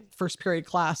to my first period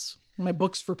class, my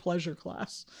Books for Pleasure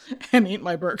class, and eat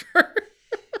my burger.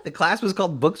 The class was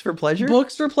called Books for Pleasure?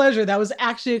 Books for Pleasure. That was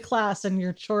actually a class, and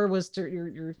your chore was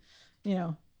to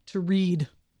to read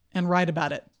and write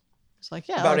about it. It's like,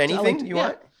 about anything you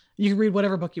want? You could read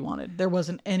whatever book you wanted. There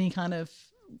wasn't any kind of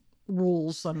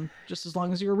rules on just as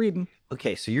long as you were reading.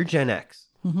 Okay, so you're Gen X.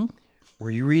 Were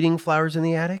you reading Flowers in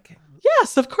the Attic?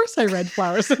 Yes, of course I read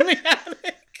Flowers in the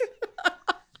Attic.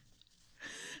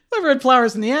 I read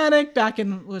Flowers in the Attic back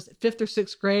in, was it 5th or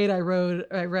 6th grade? I read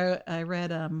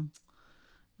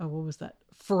what was that?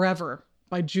 Forever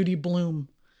by Judy Blume,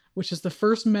 which is the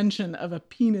first mention of a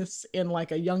penis in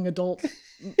like a young adult.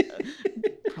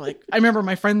 I remember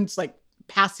my friends like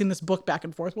passing this book back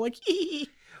and forth. We're like, hee.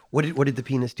 What did the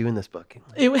penis do in this book?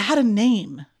 It had a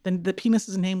name. Then the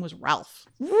penis's name was Ralph.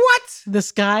 What?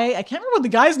 This guy, I can't remember what the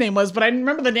guy's name was, but I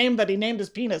remember the name that he named his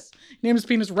penis. He named his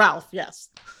penis Ralph, yes.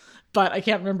 But I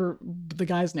can't remember the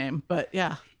guy's name. But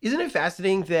yeah. Isn't it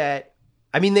fascinating that,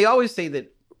 I mean, they always say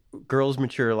that girls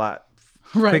mature a lot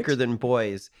quicker than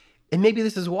boys. And maybe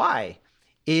this is why.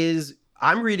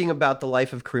 I'm reading about the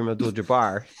life of Kareem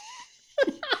Abdul-Jabbar.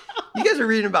 You guys are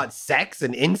reading about sex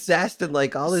and incest and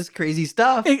like all this crazy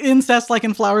stuff. Incest like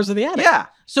in Flowers of the Attic. Yeah.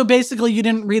 So basically you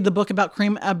didn't read the book about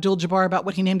Kareem Abdul-Jabbar about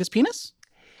what he named his penis?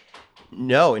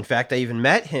 No. In fact, I even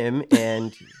met him.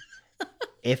 And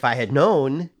if I had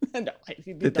known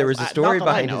that there was a story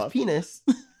behind his penis,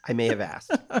 I may have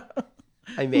asked.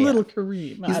 I may Little have.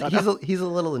 Kareem. He's a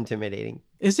little intimidating.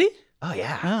 Is he? Oh,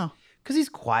 yeah. Oh. Because he's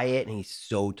quiet and he's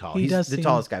so tall. He He's does the seem-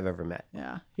 tallest guy I've ever met.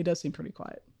 Yeah. He does seem pretty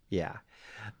quiet. Yeah.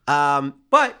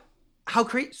 But how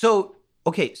great. So,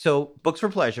 okay. So books for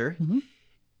pleasure. Mm-hmm.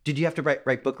 Did you have to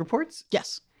write book reports?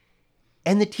 Yes.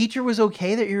 And the teacher was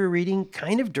okay that you were reading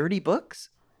kind of dirty books?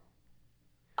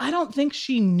 I don't think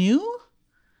she knew.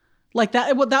 Like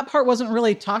that, that part wasn't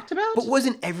really talked about. But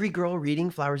wasn't every girl reading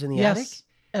Flowers in the yes, Attic?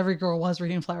 every girl was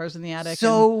reading Flowers in the Attic.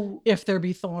 So, and If There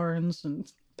Be Thorns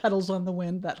and Petals on the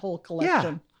Wind, that whole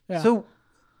collection. Yeah. So,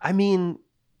 I mean,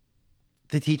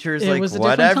 the teacher's it like, was a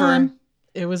different whatever. time.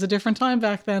 It was a different time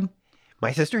back then.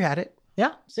 My sister had it,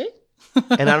 Yeah. See?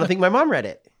 and I don't think my mom read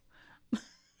it.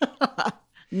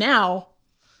 Now,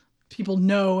 people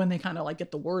know and they kind of like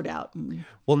get the word out. And,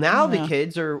 Well, now Yeah. the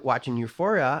kids are watching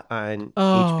Euphoria on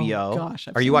oh, HBO. gosh.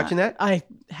 I've Are you seen watching that? I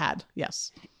had.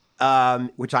 Yes.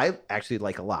 Which I actually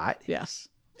like a lot. Yes.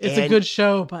 It's a And- good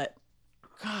show, but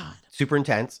God. Super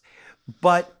intense.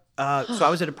 But so I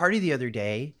was at a party the other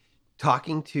day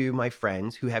talking to my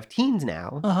friends who have teens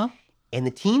now, Uh-huh. and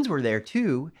the teens were there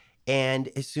too. And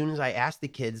as soon as I asked the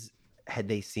kids, had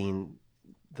they seen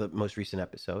the most recent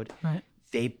episode, Right.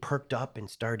 they perked up and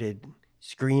started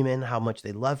screaming how much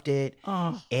they loved it.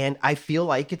 Oh. And I feel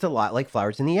like it's a lot like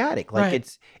Flowers in the Attic. Like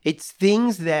Right. it's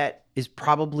things that is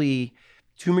probably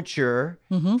too mature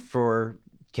Mm-hmm. for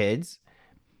kids,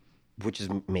 which is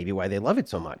maybe why they love it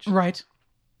so much. Right.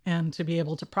 And to be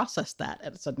able to process that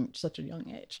at such a young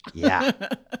age. Yeah.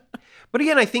 But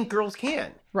again, I think girls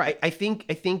can. Right. I think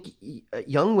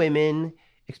young women,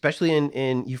 especially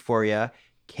in Euphoria,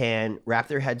 can wrap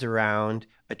their heads around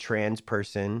a trans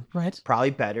person Right.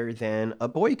 probably better than a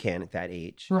boy can at that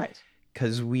age. Right.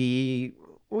 Because we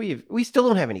still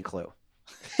don't have any clue.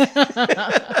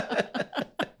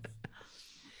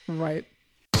 Right.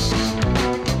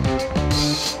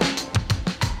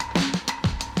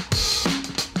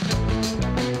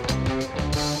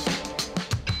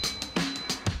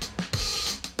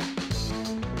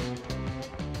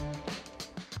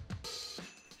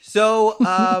 So,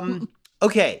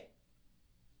 okay.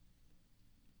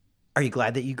 Are you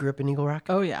glad that you grew up in Eagle Rock?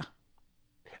 Oh yeah.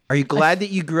 Are you glad that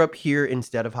you grew up here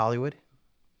instead of Hollywood?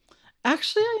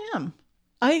 Actually, I am.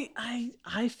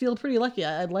 I feel pretty lucky.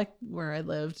 I like where I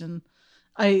lived, and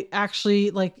I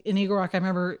actually like in Eagle Rock. I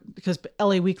remember because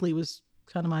LA Weekly was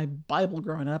kind of my Bible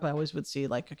growing up. I always would see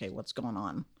like, okay, what's going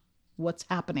on, what's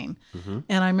happening, Mm-hmm.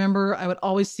 and I remember I would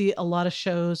always see a lot of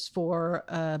shows for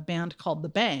a band called the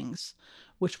Bangs,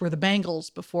 which were the Bangles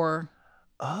before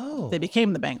Oh, they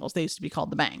became the Bangles. They used to be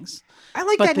called the Bangs. I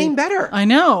like but that name better. I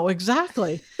know,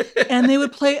 exactly. And they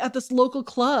would play at this local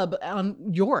club on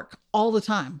York all the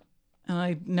time. And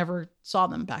I never saw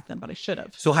them back then, but I should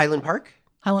have. So Highland Park,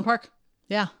 Highland Park?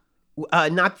 Yeah.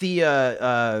 not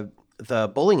the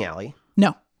bowling alley.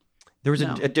 No. There was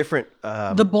No. a different.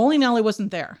 The bowling alley wasn't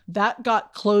there. That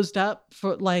got closed up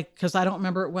for like, because I don't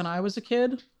remember it when I was a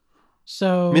kid.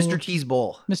 So Mr. T's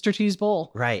Bowl. Mr. T's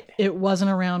Bowl. Right. It wasn't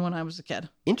around when I was a kid.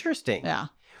 Interesting. Yeah.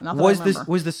 Not that I remember.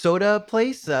 Was the soda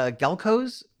place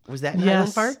Gelco's? Was that in Highland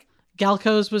Yes. Park?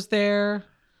 Galco's was there.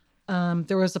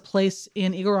 There was a place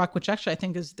in Eagle Rock, which actually I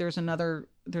think there's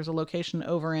a location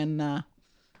over in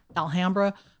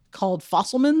Alhambra called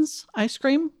Fosselman's Ice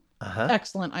Cream. Uh-huh.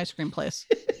 Excellent ice cream place.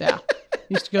 Yeah.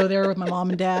 Used to go there with my mom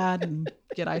and dad and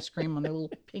get ice cream on their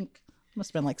little pink. Must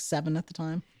have been like 7 at the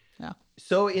time. Yeah.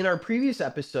 So in our previous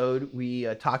episode, we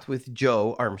talked with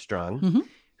Joe Armstrong, Mhm.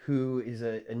 who is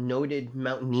a noted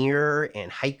mountaineer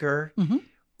and hiker. Mhm.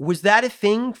 Was that a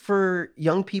thing for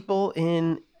young people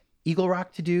in Eagle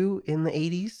Rock to do in the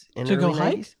 80s and To go early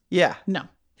hike? 90s? Yeah. No.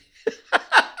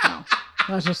 No.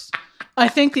 I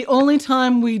think the only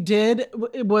time we did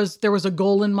was there was a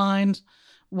goal in mind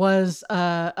was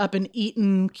up in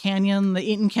Eaton Canyon, the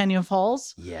Eaton Canyon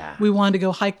Falls. Yeah. We wanted to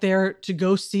go hike there to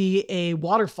go see a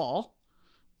waterfall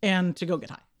and to go get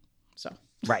high. So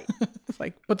Right.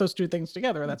 Like, put those two things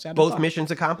together. That sounded Both fun. missions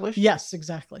accomplished? Yes,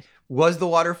 exactly. Was the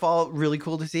waterfall really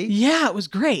cool to see? Yeah, it was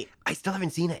great. I still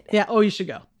haven't seen it. Yeah. Oh, you should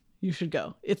go. You should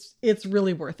go. It's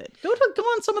really worth it. Go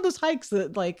on some of those hikes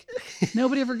that like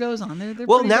nobody ever goes on. They're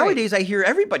Well, pretty great. nowadays I hear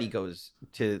everybody goes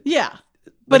to. Yeah,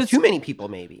 But but it's too many people,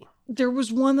 maybe. There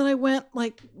was one that I went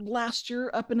like last year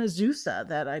up in Azusa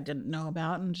that I didn't know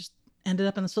about and just ended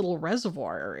up in this little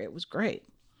reservoir. It was great.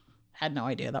 Had no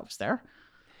idea that was there.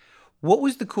 What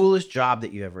was the coolest job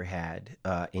that you ever had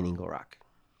in Eagle Rock?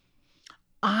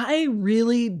 I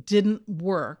really didn't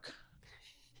work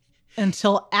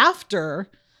until after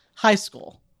high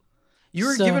school. You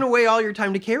were So- giving away all your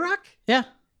time to K-Rock? Yeah.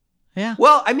 Yeah.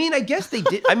 Well, I mean, I guess they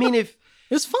did. I mean, It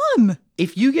was fun.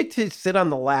 if you get to sit on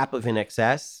the lap of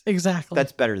InXS, Exactly.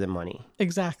 that's better than money.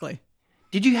 exactly.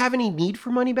 Did you have any need for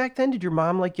money back then? Did your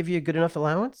mom like give you a good enough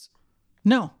allowance?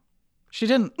 No, she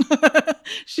didn't.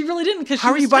 She really didn't. Because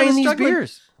How are you buying these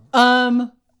beers?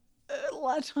 A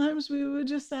lot of times we would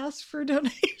just ask for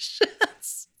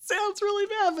donations. Sounds really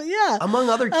bad, but yeah. Among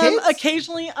other kids?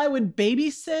 Occasionally I would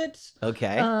babysit.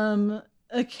 Okay.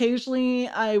 Occasionally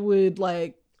I would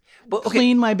like But, okay.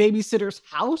 clean my babysitter's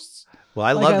house. Well,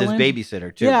 I like love I this learned-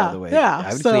 babysitter too, yeah, by the way. yeah.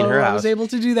 I would So clean her I house. was able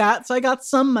to do that. So I got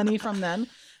some money from then.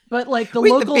 But like the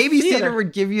Wait, local the babysitter theater.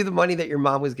 would give you the money that your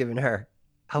mom was giving her.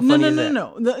 How No, funny no, is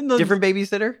no, that? no. The Different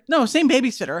babysitter? No, same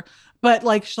babysitter. But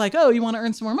like she's like, oh, you want to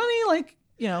earn some more money? Like,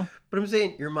 you know, But I'm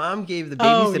saying your mom gave the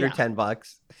Oh, babysitter yeah.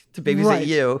 $10 to babysit Right.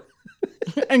 you.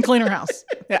 and clean her house.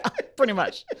 Yeah, pretty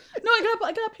much. No,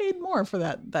 I got paid more for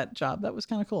that job. That was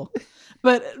kind of cool.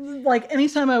 But like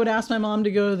anytime I would ask my mom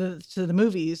to go to the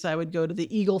movies, I would go to the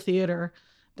Eagle Theater.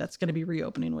 That's going to be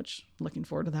reopening, which looking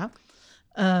forward to that.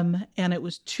 And it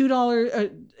was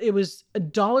 $2. It was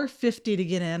 $1.50 to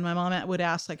get in. My mom would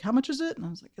ask like, "How much is it?" And I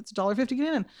was like, "It's $1.50 to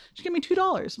get in." She gave me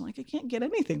 $2. I'm like, I can't get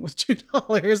anything with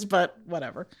 $2, but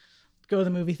whatever. Go to the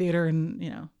movie theater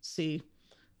and see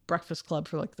Breakfast Club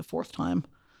for like the fourth time.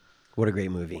 What a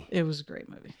great movie. It was a great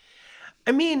movie.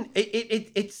 I mean,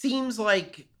 it seems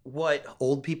like what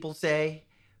old people say,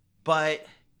 but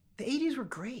the 80s were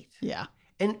great. Yeah,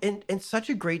 And such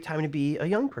a great time to be a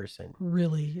young person.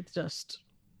 really. It's just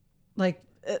like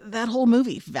that whole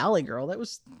movie, Valley Girl. That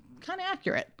was kind of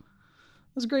accurate.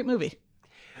 It was a great movie.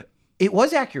 It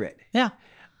was accurate. Yeah.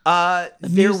 There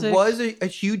music. was a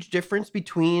huge difference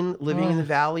between living in Oh. the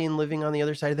valley and living on the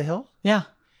other side of the hill. Yeah.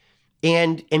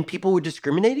 And people would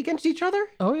discriminate against each other.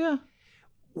 Oh yeah.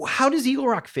 How does Eagle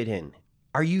Rock fit in?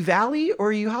 Are you Valley or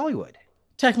are you Hollywood?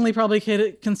 Technically, probably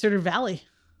considered Valley,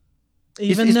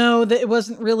 even is- though that it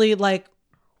wasn't really like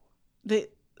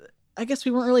I guess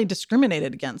we weren't really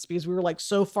discriminated against because we were like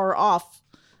so far off.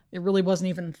 It really wasn't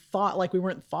even thought like we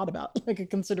weren't thought about like a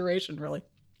consideration really.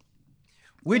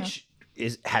 Which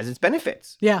has its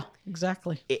benefits. Yeah,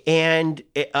 exactly. And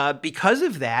because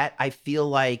of that, I feel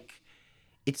like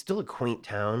it's still a quaint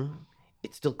town.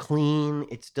 It's still clean.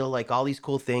 It's still like all these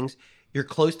cool things. You're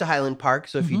close to Highland Park,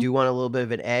 so if you Mhm. do want a little bit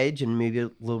of an edge and maybe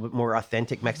a little bit more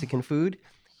authentic Mexican food,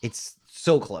 it's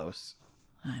so close.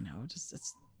 I know.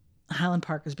 It's Highland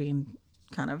Park is being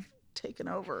kind of taken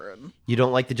over, and You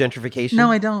don't like the gentrification?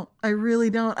 no, I don't. I really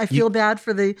don't. I feel bad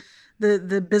for the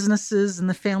businesses and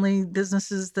the family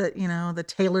businesses that the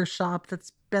tailor shop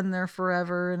that's been there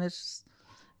forever, and it's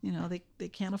just, they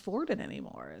can't afford it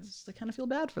anymore. I kind of feel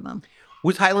bad for them.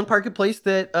 Was Highland Park a place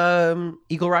that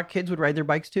Eagle Rock kids would ride their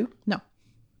bikes to? No.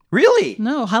 Really?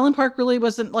 No, Highland Park really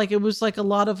wasn't like, it was like a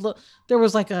lot of, there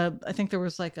was like I think there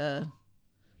was like a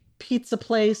pizza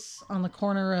place on the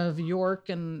corner of York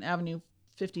and Avenue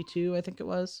 52, I think it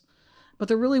was. But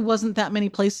there really wasn't that many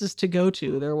places to go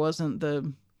to. There wasn't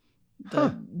the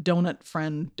donut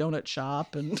friend donut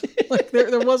shop, and like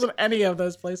there wasn't any of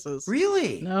those places.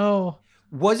 Really? No.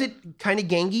 Was it kind of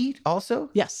gangy also?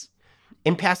 Yes.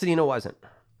 And Pasadena wasn't.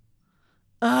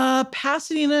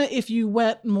 Pasadena, if you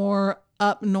went more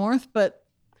up north, but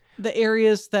the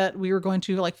areas that we were going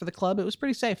to, like for the club, it was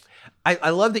pretty safe. I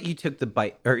love that you took the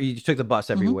bike or you took the bus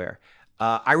everywhere.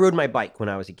 I rode my bike when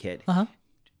I was a kid. Uh-huh.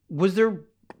 Was there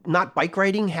not bike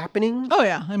riding happening? Oh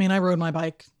yeah. I mean, I rode my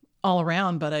bike all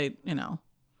around, but I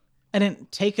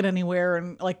didn't take it anywhere,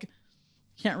 and like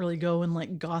can't really go in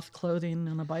like goth clothing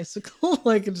on a bicycle.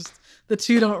 Like it just, the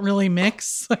two don't really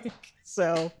mix. Like,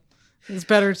 so it's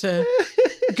better to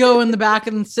go in the back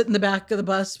and sit in the back of the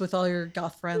bus with all your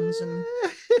goth friends and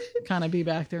kind of be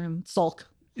back there and sulk.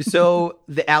 So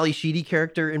the Ali Sheedy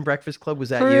character in Breakfast Club, was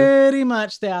that you? Pretty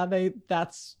much. Yeah.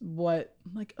 That's what,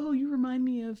 like, oh, you remind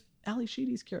me of Ali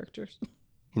Sheedy's characters.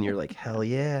 And you're like, hell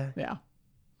yeah. Yeah.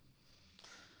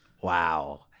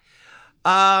 Wow.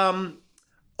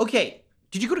 Okay.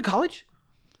 Did you go to college?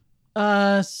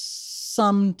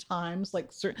 Sometimes,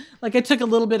 like like I took a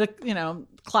little bit of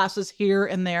classes here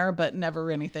and there, but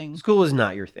never anything. School is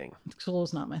not your thing. School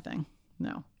is not my thing.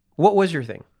 No. What was your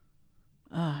thing?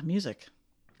 Music.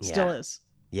 Still Yeah. is.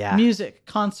 Yeah. Music,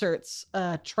 concerts,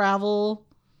 travel,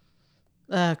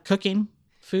 cooking,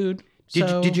 food.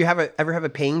 Did you ever have a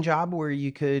paying job where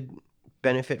you could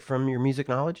benefit from your music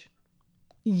knowledge?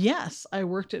 Yes, I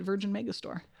worked at Virgin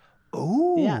Megastore.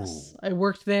 Oh. Yes, I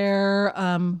worked there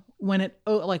when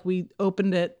we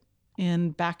opened it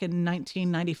back in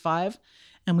 1995,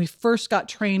 and we first got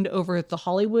trained over at the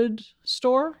Hollywood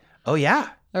store. Oh yeah.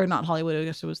 Or not Hollywood, I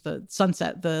guess it was the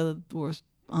Sunset, was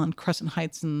on Crescent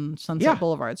Heights and Sunset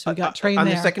Boulevard. So we got trained on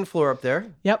there. the second floor up there.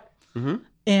 Yep. Mm-hmm.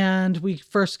 And we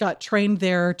first got trained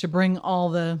there to bring we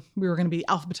were going to be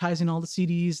alphabetizing all the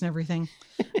CDs and everything.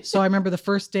 So I remember the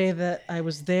first day that I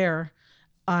was there,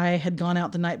 I had gone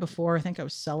out the night before. I think I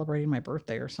was celebrating my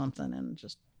birthday or something and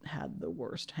just had the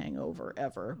worst hangover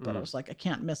ever. But I was like, I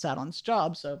can't miss out on this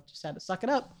job. So just had to suck it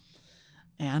up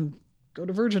and go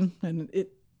to Virgin. And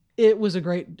it was a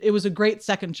great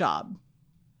second job.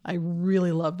 I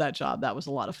really loved that job. That was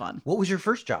a lot of fun. What was your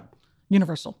first job?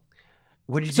 Universal.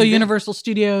 What did you do? So Universal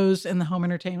Studios in the home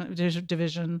entertainment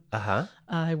division. Uh-huh.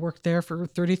 I worked there for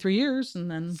 33 years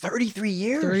and then 33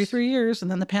 years. 33 years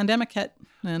and then the pandemic hit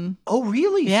and Oh,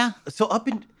 really? Yeah. So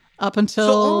until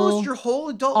so almost your whole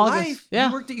adult August. life Yeah.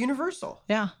 you worked at Universal.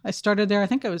 Yeah, I started there. I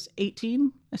think I was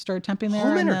 18. I started temping there.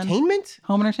 Home and then entertainment?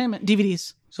 Home entertainment.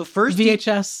 DVDs. So first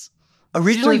VHS.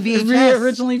 originally VHS.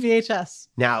 Originally VHS.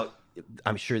 Now,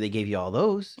 I'm sure they gave you all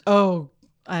those. Oh,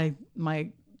 my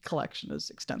collection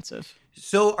is extensive.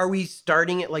 So are we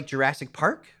starting at like Jurassic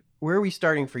Park? Where are we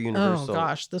starting for Universal? Oh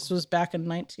gosh, this was back in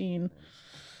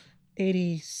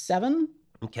 1987.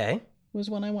 Okay. Was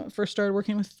when I first started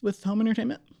working with home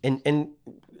entertainment. And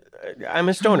I'm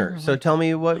a stoner, so tell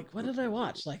me what did I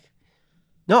watch?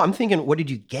 No, I'm thinking, what did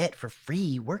you get for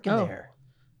free working Oh. there?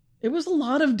 It was a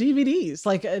lot of DVDs,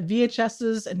 like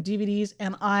VHSs and DVDs.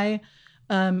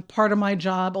 And part of my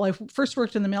job, I first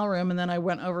worked in the mailroom and then I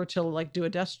went over to do a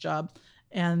desk job.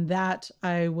 And that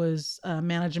I was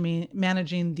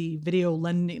managing the video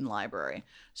lending library.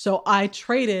 So I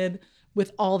traded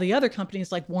with all the other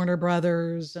companies like Warner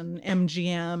Brothers and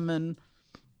MGM and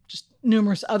just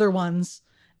numerous other ones.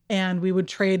 And we would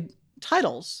trade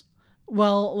titles.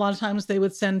 Well, a lot of times they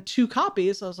would send 2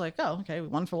 copies. I was like, oh, okay,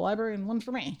 one for the library and one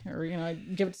for me. Or,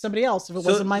 I'd give it to somebody else if it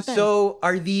wasn't my thing. So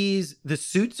are these the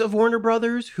suits of Warner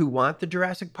Brothers who want the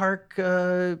Jurassic Park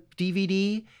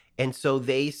DVD? And so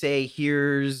they say,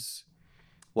 here's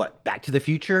Back to the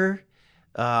Future?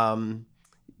 The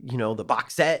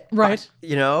box set. Right.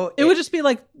 It would just be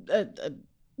like a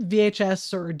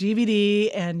VHS or a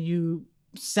DVD and you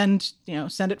send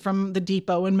it from the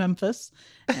depot in Memphis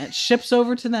and it ships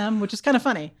over to them, which is kind of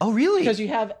funny. Oh, really? Because you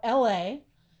have LA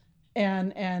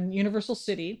and Universal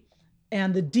City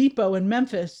and the depot in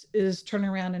Memphis is turning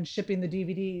around and shipping the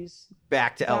DVDs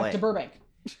back to LA. to Burbank.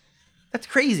 That's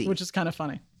crazy. Which is kind of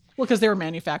funny. Well, because they were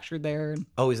manufactured there.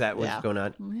 Oh, is that what's going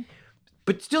on? Mm-hmm.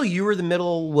 But still, you were the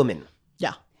middle woman.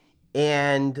 Yeah.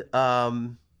 And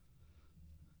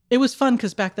it was fun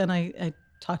because back then I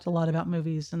talked a lot about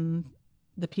movies and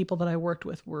the people that I worked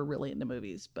with were really into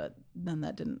movies, but then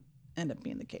that didn't end up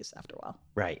being the case after a while.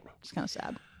 Right. It's kind of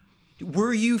sad.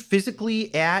 Were you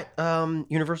physically at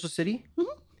Universal City?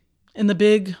 Mm-hmm. In the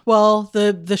big,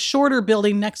 the shorter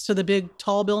building next to the big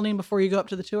tall building before you go up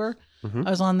to the tour. Mm-hmm.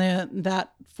 I was on that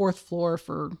 4th floor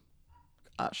for,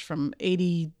 from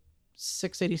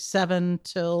 86, 87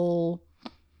 till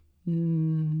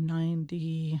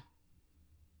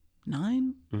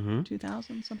 99,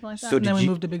 2000, something like that. So and then we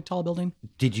moved to a big tall building.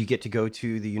 Did you get to go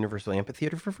to the Universal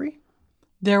Amphitheater for free?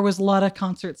 There was a lot of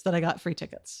concerts that I got free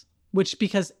tickets,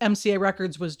 because MCA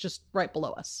Records was just right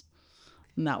below us.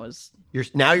 And that was... You're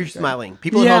smiling.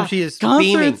 People at home, she is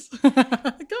beaming.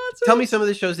 Concerts. Tell me some of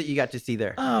the shows that you got to see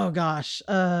there. Oh, gosh.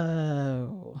 I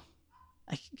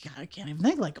can't even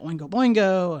think. Like Oingo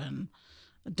Boingo and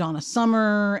Donna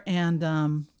Summer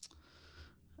and...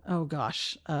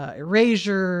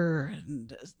 Erasure.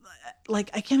 And, I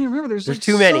can't even remember. There's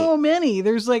too many. So many.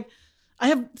 There's I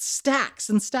have stacks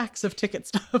and stacks of ticket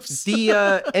stubs. The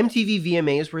MTV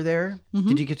VMAs were there. Mm-hmm.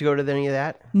 Did you get to go to any of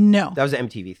that? No. That was an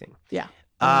MTV thing. Yeah.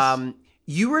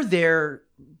 You were there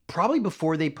probably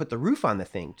before they put the roof on the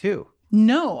thing, too.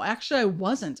 No, actually, I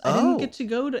wasn't. I didn't get to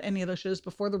go to any of those shows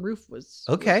before the roof was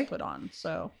put on.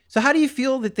 So how do you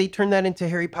feel that they turned that into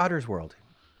Harry Potter's world?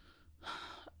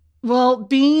 Well,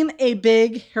 being a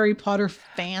big Harry Potter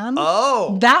fan,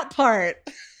 that part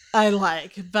I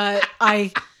like, but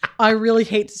I really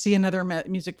hate to see another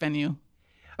music venue.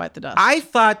 bite the dust. I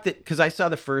thought that because I saw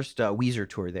the first Weezer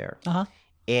tour there, Uh-huh.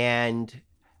 and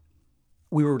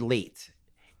we were late,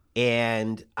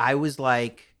 and I was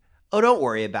like, "Oh, don't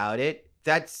worry about it.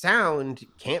 That sound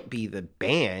can't be the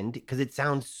band because it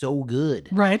sounds so good."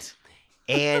 Right.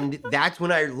 And that's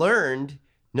when I learned,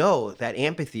 no, that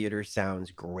amphitheater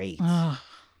sounds great.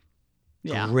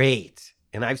 Yeah. Great.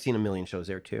 And I've seen a million shows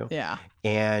there too. Yeah.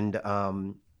 And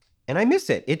I miss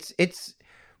it. It's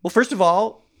well, first of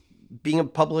all, being a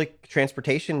public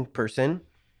transportation person,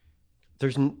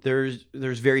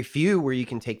 there's very few where you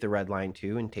can take the red line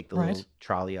to and take the Right. little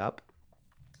trolley up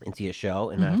and see a show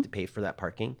and not have to pay for that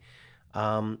parking.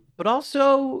 But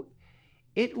also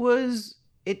it was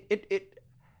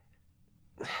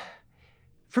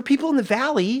for people in the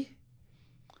valley,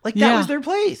 like that Yeah. was their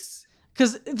place.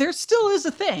 Because there still is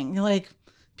a thing. Like,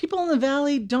 people in the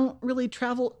valley don't really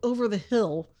travel over the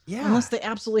hill Yeah. unless they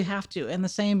absolutely have to. And the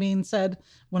same being said,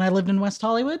 when I lived in West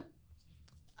Hollywood,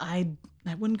 I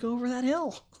wouldn't go over that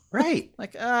hill. Right.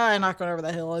 Like, I'm not going over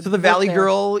that hill. So the Valley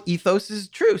Girl ethos is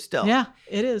true still. Yeah,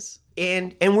 it is.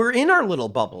 And we're in our little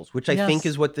bubbles, which I Yes. think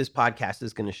is what this podcast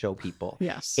is going to show people.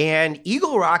 Yes. And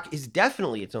Eagle Rock is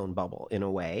definitely its own bubble in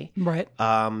a way. Right.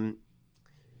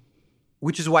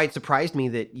 Which is why it surprised me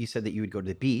that you said that you would go to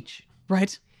the beach,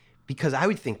 Right. because I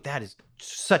would think that is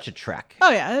such a trek. Oh,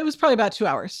 yeah. It was probably about 2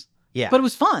 hours. Yeah. But it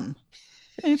was fun.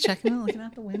 And checking out, looking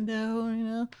out the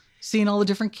window, seeing all the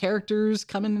different characters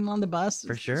coming in on the bus.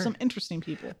 For sure. Some interesting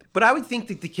people. But I would think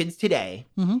that the kids today,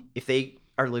 Mhm. if they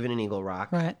are living in Eagle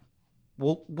Rock, Right.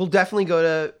 we'll definitely go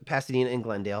to Pasadena and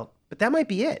Glendale. But that might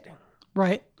be it.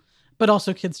 Right. But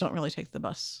also, kids don't really take the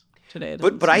bus today. It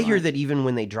But doesn't I seem hear like. that even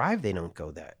when they drive, they don't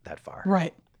go that far.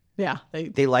 Right. Yeah.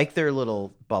 They like their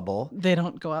little bubble. They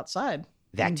don't go outside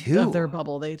That of too. their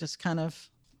bubble. They just kind of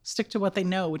stick to what they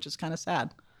know, which is kind of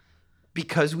sad.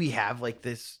 Because we have like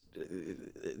this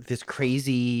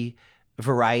crazy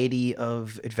variety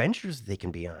of adventures they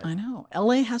can be on. I know.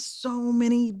 LA has so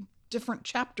many different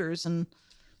chapters and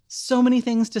so many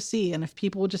things to see. And if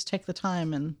people would just take the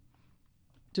time and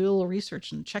do a little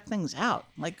research and check things out,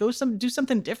 like do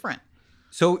something different.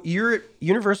 So you're at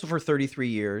Universal for 33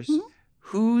 years. Mm-hmm.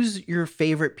 Who's your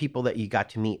favorite people that you got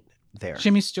to meet there?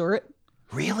 Jimmy Stewart.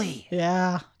 Really?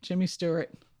 Yeah. Jimmy Stewart.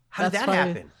 How did That's that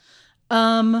probably-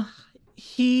 happen?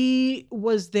 He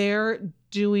was there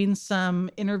doing some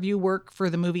interview work for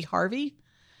the movie Harvey.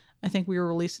 I think we were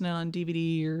releasing it on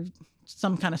DVD or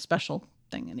some kind of special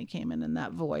thing, and he came in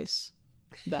that voice.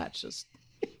 That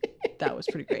was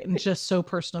pretty great, and just so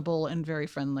personable and very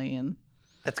friendly. And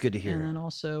That's good to hear. then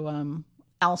also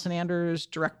Allison Anders,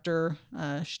 director.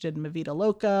 She did Ma Vida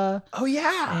Loca Oh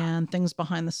yeah. and Things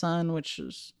Behind the Sun, which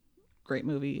is a great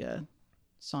movie.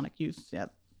 Sonic Youth. Yeah.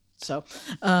 So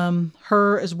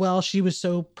her as well. She was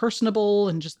so personable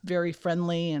and just very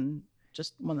friendly and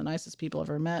just one of the nicest people I've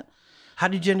ever met. How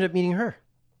did you end up meeting her?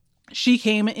 She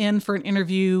came in for an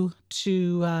interview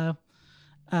to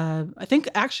I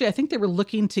think they were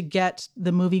looking to get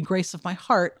the movie Grace of My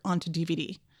Heart onto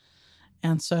DVD.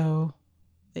 And so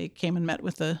they came and met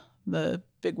with the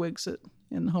bigwigs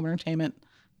in Home Entertainment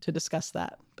to discuss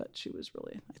that. But she was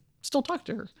really, I still talk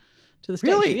to her to this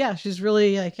day. Really? Yeah, she's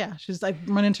really she's I've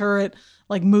run into her at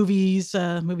like movies,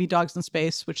 movie Dogs in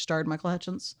Space, which starred Michael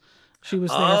Hutchence. She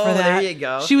was there for that. There you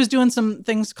go. She was doing some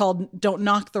things called Don't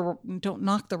Knock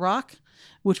the Rock,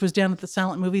 which was down at the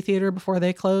Silent Movie Theater before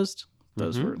they closed.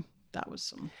 That was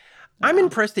some. I'm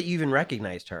impressed that you even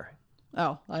recognized her.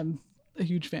 Oh, I'm a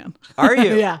huge fan. Are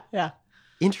you? Yeah.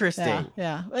 Interesting.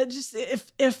 Yeah. Just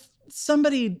if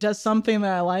somebody does something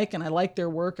that I like and I like their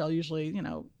work, I'll usually,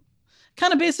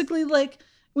 kind of basically like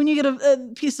when you get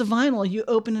a piece of vinyl, you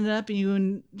open it up and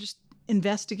you just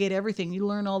investigate everything. You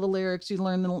learn all the lyrics, you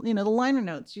learn the liner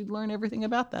notes, you learn everything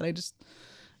about that. I just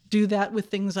do that with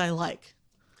things I like.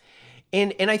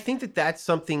 And I think that that's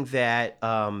something that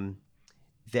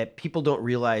that people don't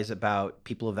realize about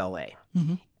people of LA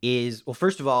is, well,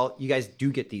 first of all, you guys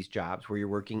do get these jobs where you're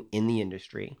working in the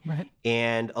industry. Right.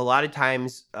 And a lot of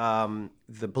times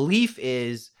the belief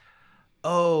is,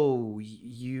 oh,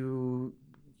 you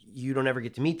don't ever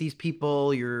get to meet these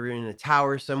people. You're in a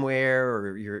tower somewhere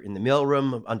or you're in the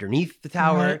mailroom underneath the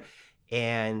tower. Right.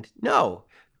 And no,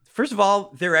 first of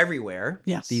all, they're everywhere.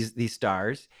 Yes. These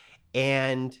stars.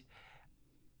 And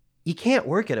you can't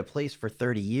work at a place for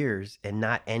 30 years and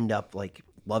not end up like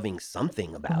loving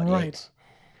something about it.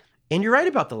 And you're right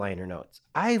about the liner notes.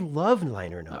 I love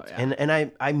liner notes. yeah. And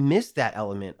I miss that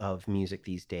element of music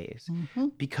these days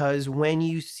because when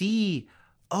you see,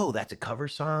 oh, that's a cover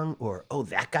song, or oh,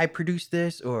 that guy produced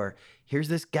this, or here's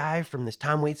this guy from this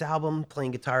Tom Waits album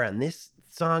playing guitar on this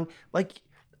song, like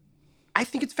I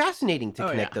think it's fascinating to Oh,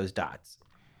 connect yeah. those dots.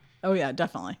 Oh yeah,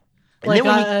 definitely. And Like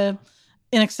then when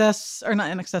In Excess, or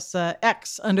not In Excess,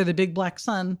 X, Under the Big Black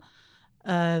Sun.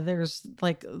 There's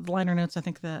like the liner notes. I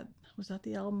think that was that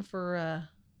the album for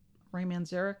Ray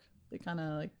Manzarek. They kind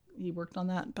of like he worked on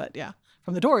that, but yeah,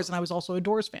 from the Doors, and I was also a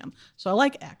Doors fan, so I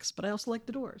like X, but I also like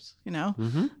the Doors. You know,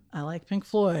 I like Pink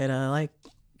Floyd. I like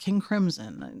King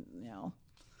Crimson. You know,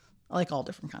 I like all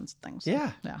different kinds of things.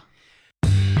 Yeah. Yeah.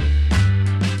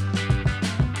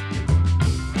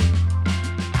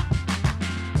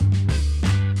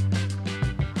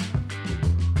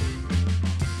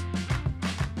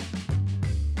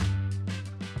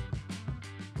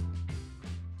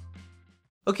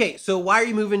 Okay, so why are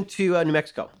you moving to New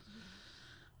Mexico?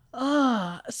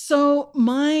 So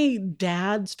my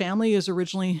dad's family is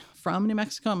originally from New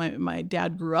Mexico. My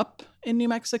dad grew up in New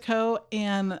Mexico,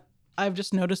 and I've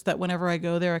just noticed that whenever I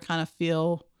go there, I kind of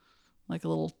feel like a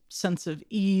little sense of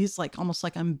ease, like almost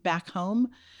like I'm back home.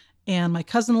 And my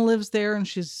cousin lives there, and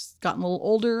she's gotten a little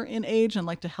older in age, and I'd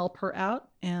like to help her out.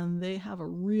 And they have a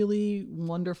really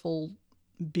wonderful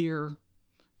beer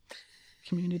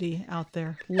community out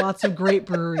there. Lots of great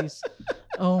breweries.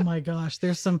 Oh my gosh,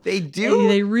 there's some. They do?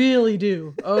 They really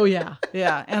do. Oh yeah,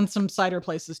 yeah, and some cider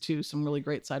places too. Some really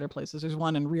great cider places. There's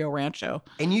one in Rio Rancho.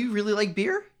 And you really like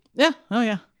beer? Yeah. Oh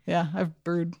yeah. Yeah. I've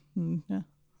brewed. Yeah.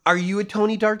 Are you a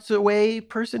Tony Darts Away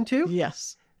person too?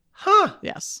 Yes. Huh.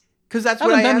 Yes. Because that's I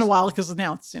what haven't I been in asked. a while because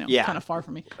now it's Yeah. kind of far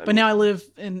from me. But now I live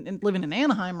living in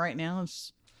Anaheim right now.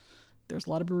 There's a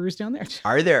lot of breweries down there.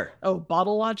 Are there? Oh,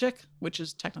 Bottle Logic, which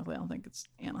is technically I don't think it's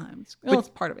Anaheim. It's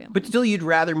part of Anaheim. But still, you'd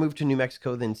rather move to New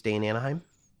Mexico than stay in Anaheim?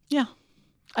 Yeah,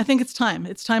 I think it's time.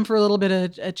 It's time for a little bit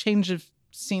of a change of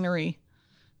scenery,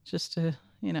 just to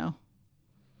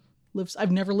live.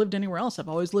 I've never lived anywhere else. I've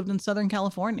always lived in Southern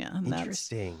California. And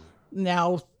Interesting.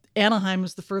 Now Anaheim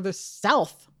is the furthest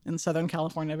south in Southern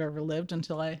California I've ever lived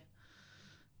until I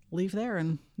leave there,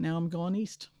 and now I'm going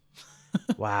east.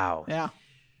 Wow. Yeah.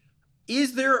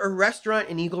 Is there a restaurant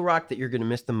in Eagle Rock that you're going to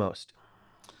miss the most?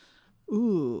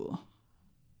 Ooh.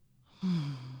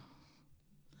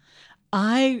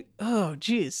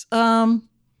 Geez.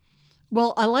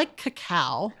 Well, I like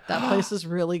Cacao. That place is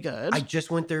really good. I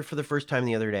just went there for the first time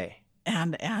the other day.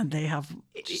 And they have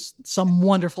just some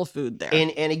wonderful food there.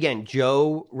 And again,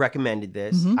 Joe recommended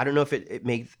this. Mhm. I don't know if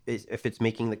if it's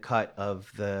making the cut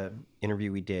of the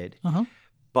interview we did, Uh-huh.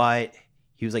 but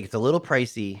he was like, it's a little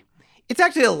pricey. It's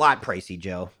actually a lot pricey,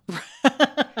 Joe.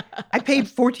 I paid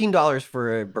 $14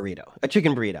 for a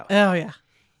chicken burrito. Oh yeah.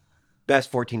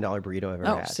 Best $14 burrito I've ever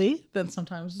Oh, had. see? Then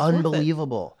sometimes it's worth it.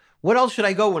 Unbelievable. What else should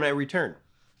I go when I return?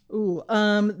 Ooh,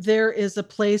 there is a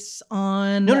place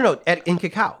on No. In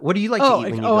Cacao. What do you like to eat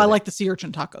when you go I there? like the sea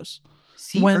urchin tacos.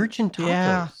 Sea urchin tacos.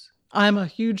 Yeah. I'm a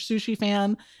huge sushi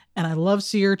fan, and I love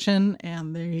sea urchin,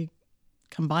 and they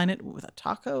combine it with a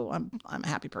taco. I'm a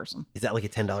happy person. Is that like a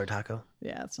 $10 taco?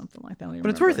 Yeah, it's something like that. I don't even But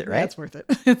it's remember. worth it, right? Yeah, it's worth it.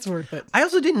 It's worth it. I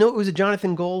also didn't know it was a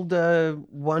Jonathan Gold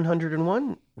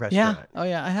 101 restaurant. Yeah. Oh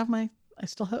yeah. I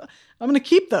still have. I'm gonna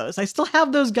keep those. I still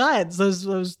have those guides.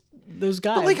 Those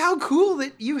guides. But like how cool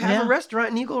that you have Yeah. a restaurant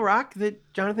in Eagle Rock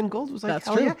that Jonathan Gold was like, That's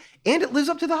hell true. yeah. And it lives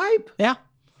up to the hype. Yeah.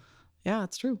 Yeah,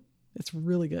 it's true. It's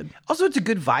really good. Also, it's a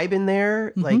good vibe in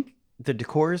there. Mhm. Like the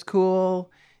decor is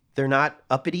cool. They're not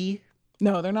uppity.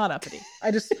 No, they're not uppity.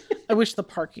 I wish the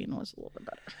parking was a little bit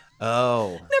better.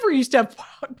 Oh. Never used to have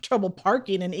trouble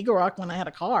parking in Eagle Rock when I had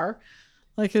a car.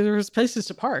 Like there was places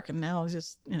to park, and now it's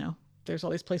just there's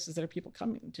all these places that are people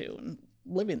coming to and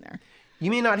living there. You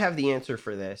may not have the answer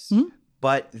for this, Mhm.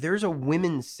 but there's a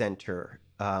women's center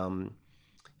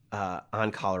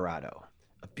on Colorado.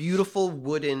 A beautiful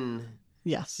wooden.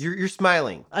 Yes, You're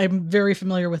smiling. I'm very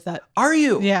familiar with that. Are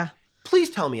you? Yeah. Please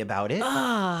tell me about it.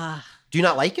 Do you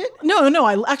not like it? No.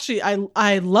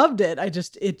 I loved it.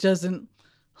 It doesn't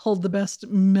hold the best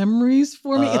memories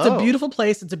for me. It's a Oh. beautiful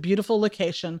place. It's a beautiful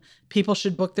location. People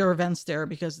should book their events there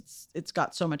because it's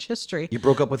got so much history. You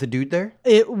broke up with a dude there?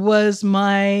 It was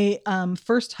my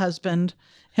first husband.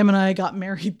 Him and I got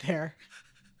married there.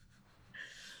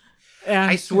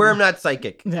 And, I swear I'm not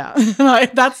psychic. Yeah.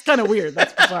 That's kind of weird.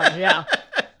 That's bizarre. Yeah.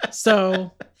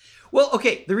 So. Well,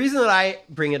 okay. The reason that I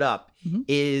bring it up Mhm.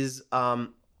 is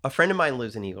a friend of mine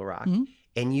lives in Eagle Rock, Mhm.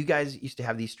 and you guys used to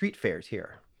have these street fairs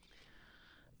here.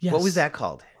 Yes. What was that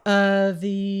called?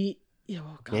 Maybe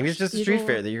Maybe it's just a street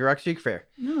fair, the Eagle Rock Street Fair.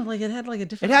 No, like it had like a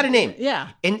different. It had a name. Yeah.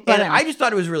 And But anyway. I just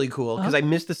thought it was really cool because Uh-huh. I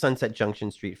missed the Sunset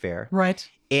Junction Street Fair. Right.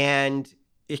 And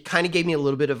it kind of gave me a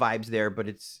little bit of vibes there, but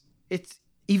it's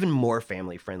even more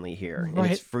family friendly here. And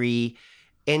Right. it's free.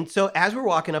 And so as we're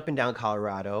walking up and down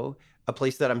Colorado, a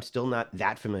place that I'm still not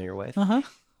that familiar with, Uh huh.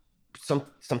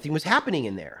 something was happening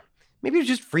in there. Maybe it was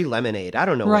just free lemonade. I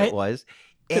don't know what Right. it was.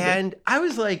 Could be. And I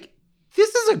was like,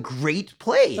 this is a great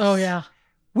place. Oh, yeah.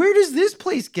 Where does this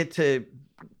place get to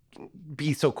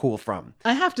be so cool from?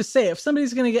 I have to say, if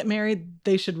somebody's going to get married,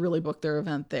 they should really book their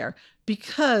event there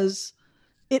because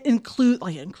it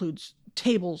includes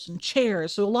tables and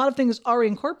chairs. So a lot of things already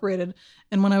incorporated.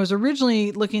 And when I was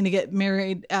originally looking to get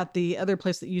married at the other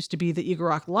place that used to be the Eagle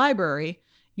Rock Library,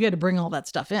 you had to bring all that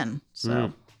stuff in.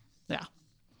 So, yeah.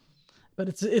 But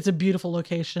it's a beautiful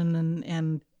location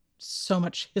and so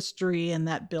much history in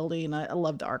that building. I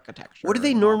love the architecture. What do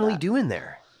they and all normally that. do in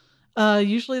there?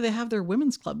 Usually they have their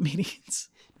women's club meetings.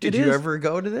 Did you ever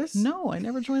go to this? No, I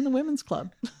never joined the women's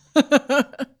club.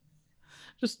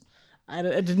 Just, I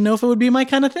didn't know if it would be my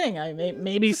kind of thing.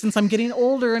 Maybe since I'm getting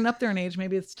older and up there in age,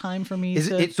 maybe it's time for me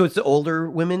to. So it's the older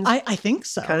women's? I think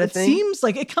so. kind of it thing? seems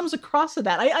like it comes across to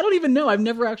that. I don't even know. I've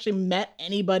never actually met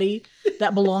anybody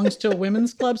that belongs to a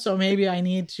women's club. So maybe I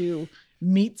need to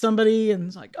meet somebody and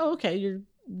it's like, oh, okay,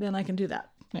 then I can do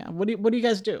that. Yeah. What do you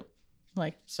guys do?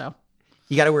 Like, so.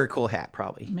 You got to wear a cool hat,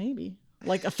 probably. Maybe.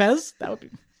 Like a fez? That would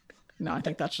be. No, I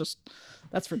think that's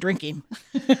for drinking.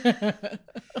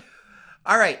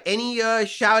 All right. Any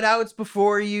shout outs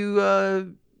before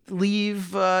you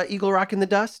leave Eagle Rock in the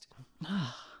Dust?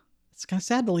 It's kind of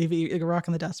sad to leave Eagle Rock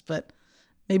in the dust, but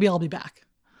maybe I'll be back.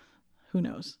 Who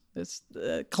knows? It's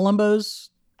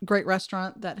Columbo's great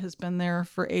restaurant that has been there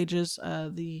for ages.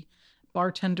 The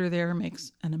bartender there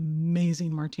makes an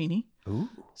amazing martini. Ooh.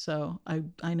 So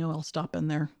I know I'll stop in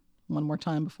there one more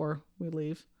time before we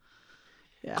leave.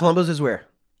 Yeah. Columbo's is where?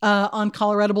 On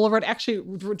Colorado Boulevard, actually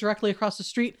directly across the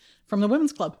street from the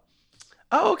women's club.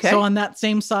 Oh, okay. So on that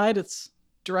same side, it's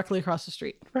directly across the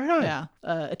street. Right on. Yeah.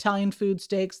 Italian food,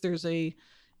 steaks. There's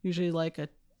usually like a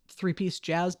 3-piece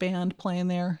jazz band playing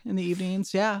there in the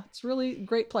evenings. Yeah. It's really a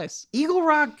great place. Eagle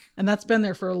Rock, And that's been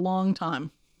there for a long time.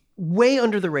 way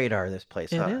under the radar, this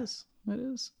place, huh? It is. It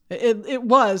is. It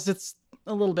was. It's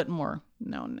a little bit more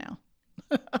known now.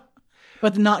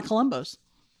 But not Columbo's.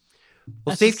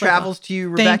 Well, That's safe just like travels to you,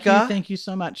 Rebecca. Thank you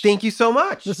so much. Thank you so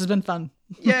much. This has been fun.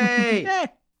 Yay. Yay.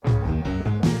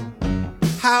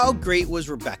 How great was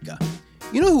Rebecca?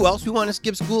 You know who else we want to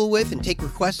skip school with and take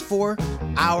requests for?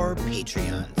 Our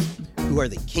Patreons, who are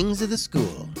the kings of the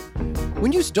school.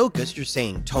 When you stoke us, you're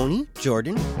saying, Tony,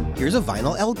 Jordan, here's a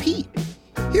vinyl LP.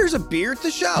 Here's a beer at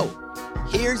the show.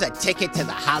 Here's a ticket to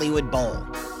the Hollywood Bowl.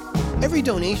 Every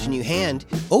donation you hand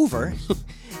over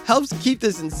helps keep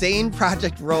this insane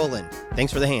project rolling.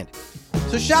 Thanks for the hand.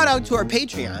 So shout out to our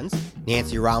Patreons,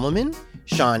 Nancy Rommelman,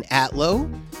 Sean Atlow,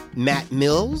 Matt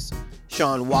Mills,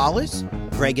 Sean Wallace,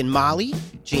 Greg and Molly,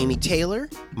 Jamie Taylor,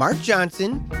 Mark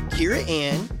Johnson, Kira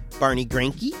Ann, Barney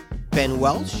Granke, Ben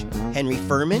Welsh, Henry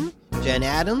Furman, Jen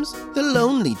Adams, The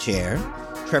Lonely Chair,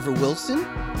 Trevor Wilson,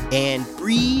 and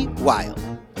Bree Wild.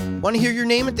 Want to hear your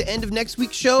name at the end of next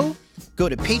week's show? Go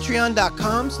to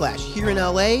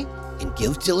patreon.com/hereinla and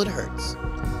give till it hurts.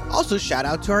 Also, shout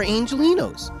out to our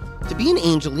Angelinos. To be an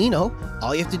Angelino,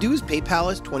 all you have to do is PayPal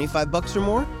us $25 or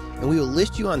more, and we will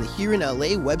list you on the Here in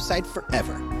LA website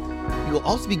forever. You will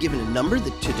also be given a number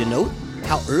to denote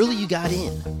how early you got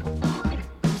in.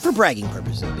 For bragging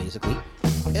purposes, basically.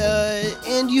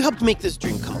 And you helped make this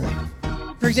dream come alive.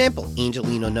 For example,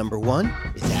 Angelino number 1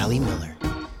 is Allie Miller.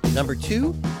 Number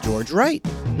 2, George Wright.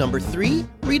 Number 3,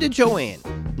 Rita Joanne.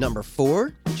 Number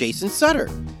 4, Jason Sutter.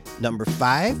 Number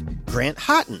 5, Grant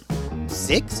Houghton.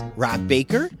 6, Rob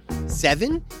Baker.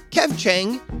 7, Kev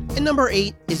Chang. And number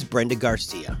 8 is Brenda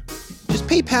Garcia. Just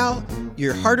PayPal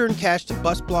your hard-earned cash to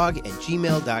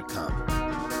busblog@gmail.com.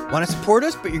 Want to support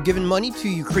us, but you're giving money to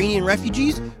Ukrainian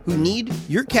refugees who need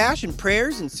your cash and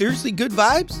prayers and seriously good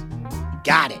vibes?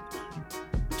 Got it.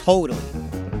 Totally.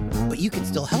 But you can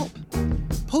still help.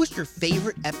 Post your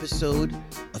favorite episode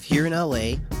of Here in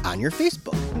LA on your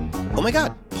Facebook. Oh my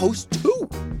God, post 2.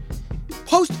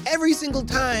 Post every single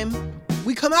time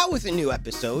we come out with a new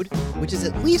episode, which is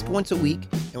at least once a week,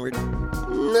 and we're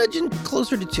nudging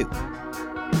closer to 2.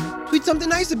 Tweet something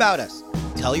nice about us.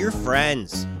 Tell your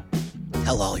friends.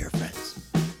 Tell all your friends.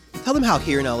 Tell them how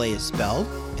Here in LA is spelled,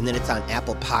 and then it's on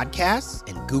Apple Podcasts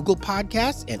and Google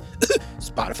Podcasts and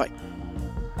Spotify.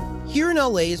 Here in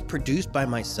LA is produced by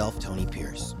myself, Tony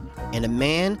Pierce, and a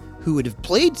man who would have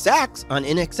played sax on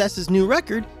INXS's new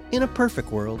record, In a Perfect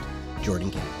World,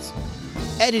 Jordan Katz.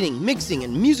 Editing, mixing,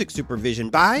 and music supervision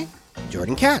by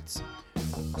Jordan Katz.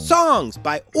 Songs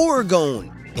by Oregon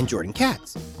and Jordan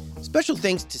Katz. Special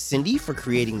thanks to Cindy for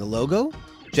creating the logo,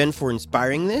 Jen for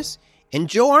inspiring this, and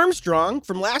Joe Armstrong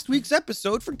from last week's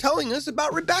episode for telling us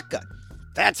about Rebecca.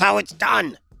 That's how it's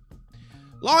done.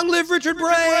 Long live Richard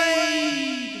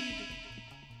Bray!